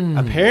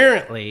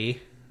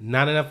 Apparently,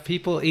 not enough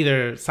people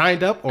either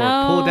signed up or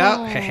pulled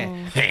out.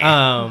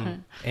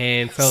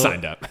 And so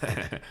Signed up.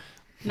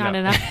 Not No.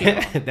 enough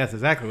people. That's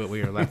exactly what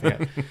we were laughing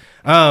at.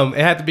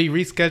 It had to be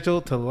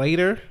rescheduled to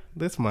later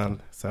this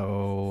month.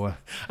 So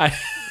I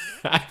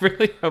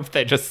really hope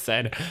they just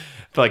said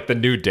like the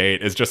new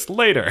date is just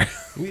later.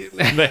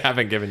 They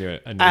haven't given you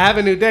a new I have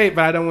a new date,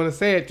 but I don't want to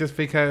say it just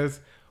because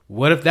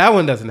what if that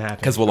one doesn't happen?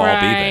 because we'll all be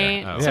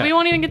Right. there. Oh, So Yeah. we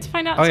won't even get to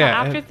find out until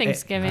after and-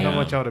 Thanksgiving. I don't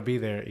want y'all to be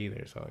there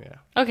either. So yeah.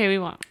 Okay, we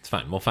won't. It's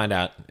fine. We'll find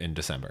out in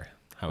December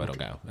how it'll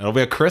go. It'll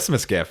be a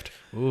Christmas gift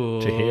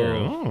Ooh. to hear.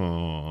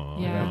 Ooh.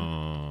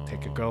 Yeah.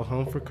 Take a girl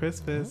home for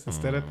Christmas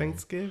instead of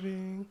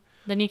Thanksgiving.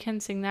 Then you can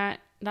sing that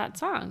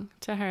song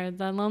to her,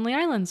 the Lonely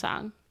Island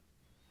song.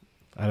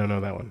 I don't know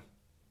that one.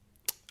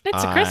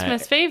 It's a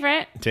Christmas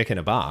favorite. Dick in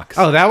a box.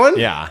 Oh, that one?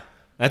 Yeah.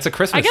 That's a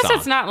Christmas I guess song.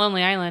 it's not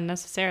Lonely Island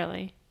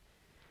necessarily.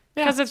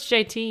 Because it's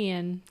JT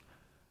and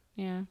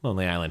Yeah.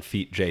 Lonely Island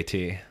feat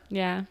JT.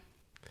 Yeah.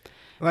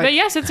 Like, But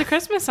yes, it's a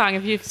Christmas song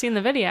if you've seen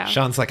the video.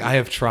 Sean's like, I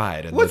have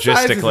tried, and What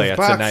size is logistically, this it's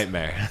box? a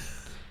nightmare.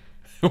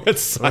 What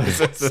size is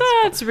this? So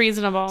it's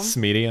reasonable. It's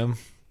medium.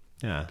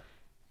 Yeah.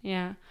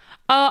 Yeah.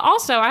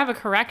 Also, I have a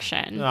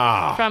correction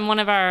from one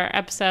of our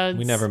episodes.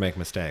 We never make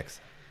mistakes.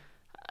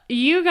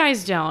 You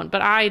guys don't,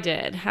 but I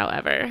did,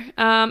 however.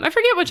 I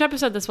forget which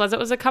episode this was. It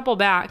was a couple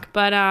back,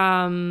 but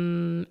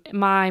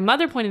my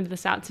mother pointed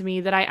this out to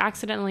me that I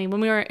accidentally,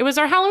 it was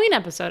our Halloween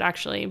episode,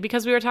 actually,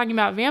 because we were talking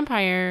about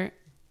vampire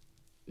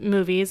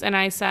movies, and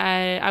I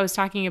said, I was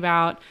talking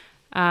about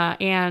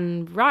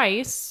Anne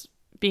Rice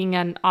being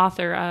an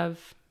author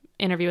of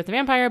Interview with the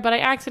Vampire, but I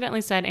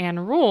accidentally said Anne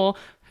Rule,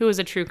 who is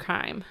a true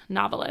crime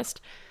novelist.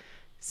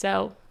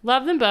 So,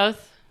 love them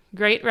both.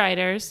 Great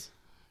writers,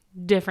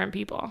 different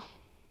people.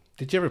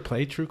 Did you ever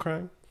play True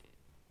Crime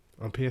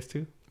on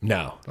PS2?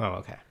 No. Oh,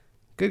 okay.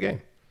 Good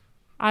game.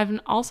 I've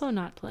also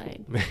not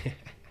played.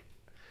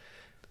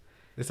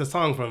 It's a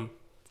song from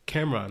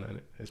Cameron on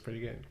it. It's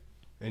pretty good.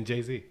 And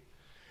Jay-Z.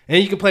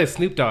 And you can play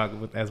Snoop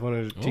Dogg as one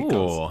of the cheat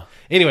codes. Ooh.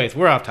 Anyways,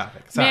 we're off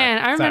topic. Sorry. Man,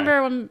 I remember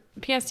Sorry. when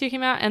PS2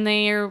 came out and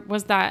there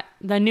was the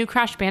new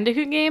Crash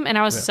Bandicoot game, and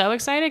I was so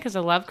excited because I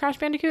love Crash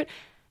Bandicoot.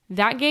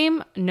 That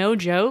game, no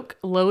joke,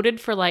 loaded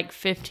for like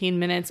 15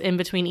 minutes in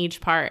between each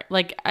part.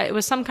 Like it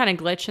was some kind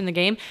of glitch in the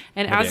game,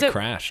 and Maybe as it it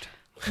crashed.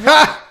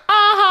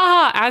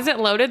 as it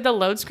loaded, the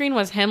load screen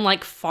was him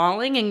like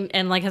falling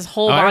and like his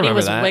whole I body remember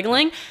was that.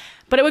 wiggling.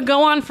 But it would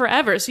go on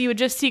forever. So you would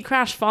just see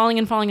Crash falling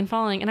and falling and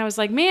falling. And I was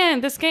like,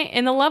 man, this game,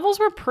 and the levels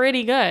were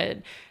pretty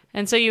good.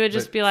 And so you would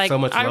just But be like, so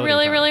much I loading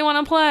really, time. really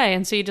want to play.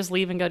 And so you just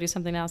leave and go do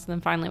something else, and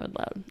then finally it would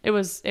load.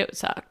 It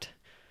sucked.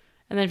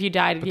 And then if you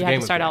died, you the had game to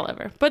was start great. all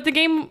over. But the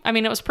game, I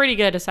mean, it was pretty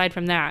good aside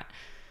from that.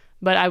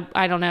 But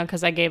I don't know,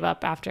 because I gave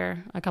up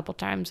after a couple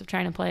times of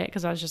trying to play it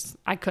because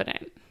I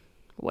couldn't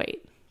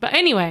wait. But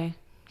anyway,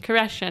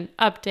 correction,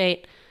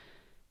 update.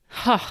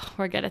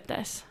 We're good at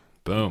this.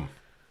 Boom.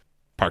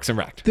 Parks and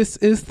Rec. This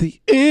is the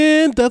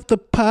end of the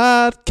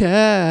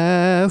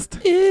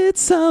podcast.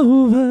 It's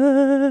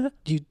over.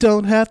 You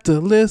don't have to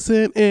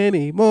listen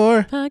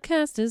anymore.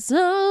 Podcast is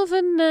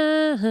over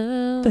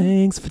now.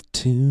 Thanks for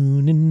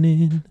tuning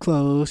in.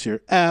 Close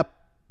your app.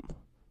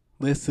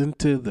 Listen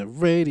to the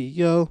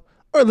radio.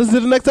 Or listen to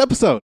the next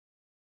episode.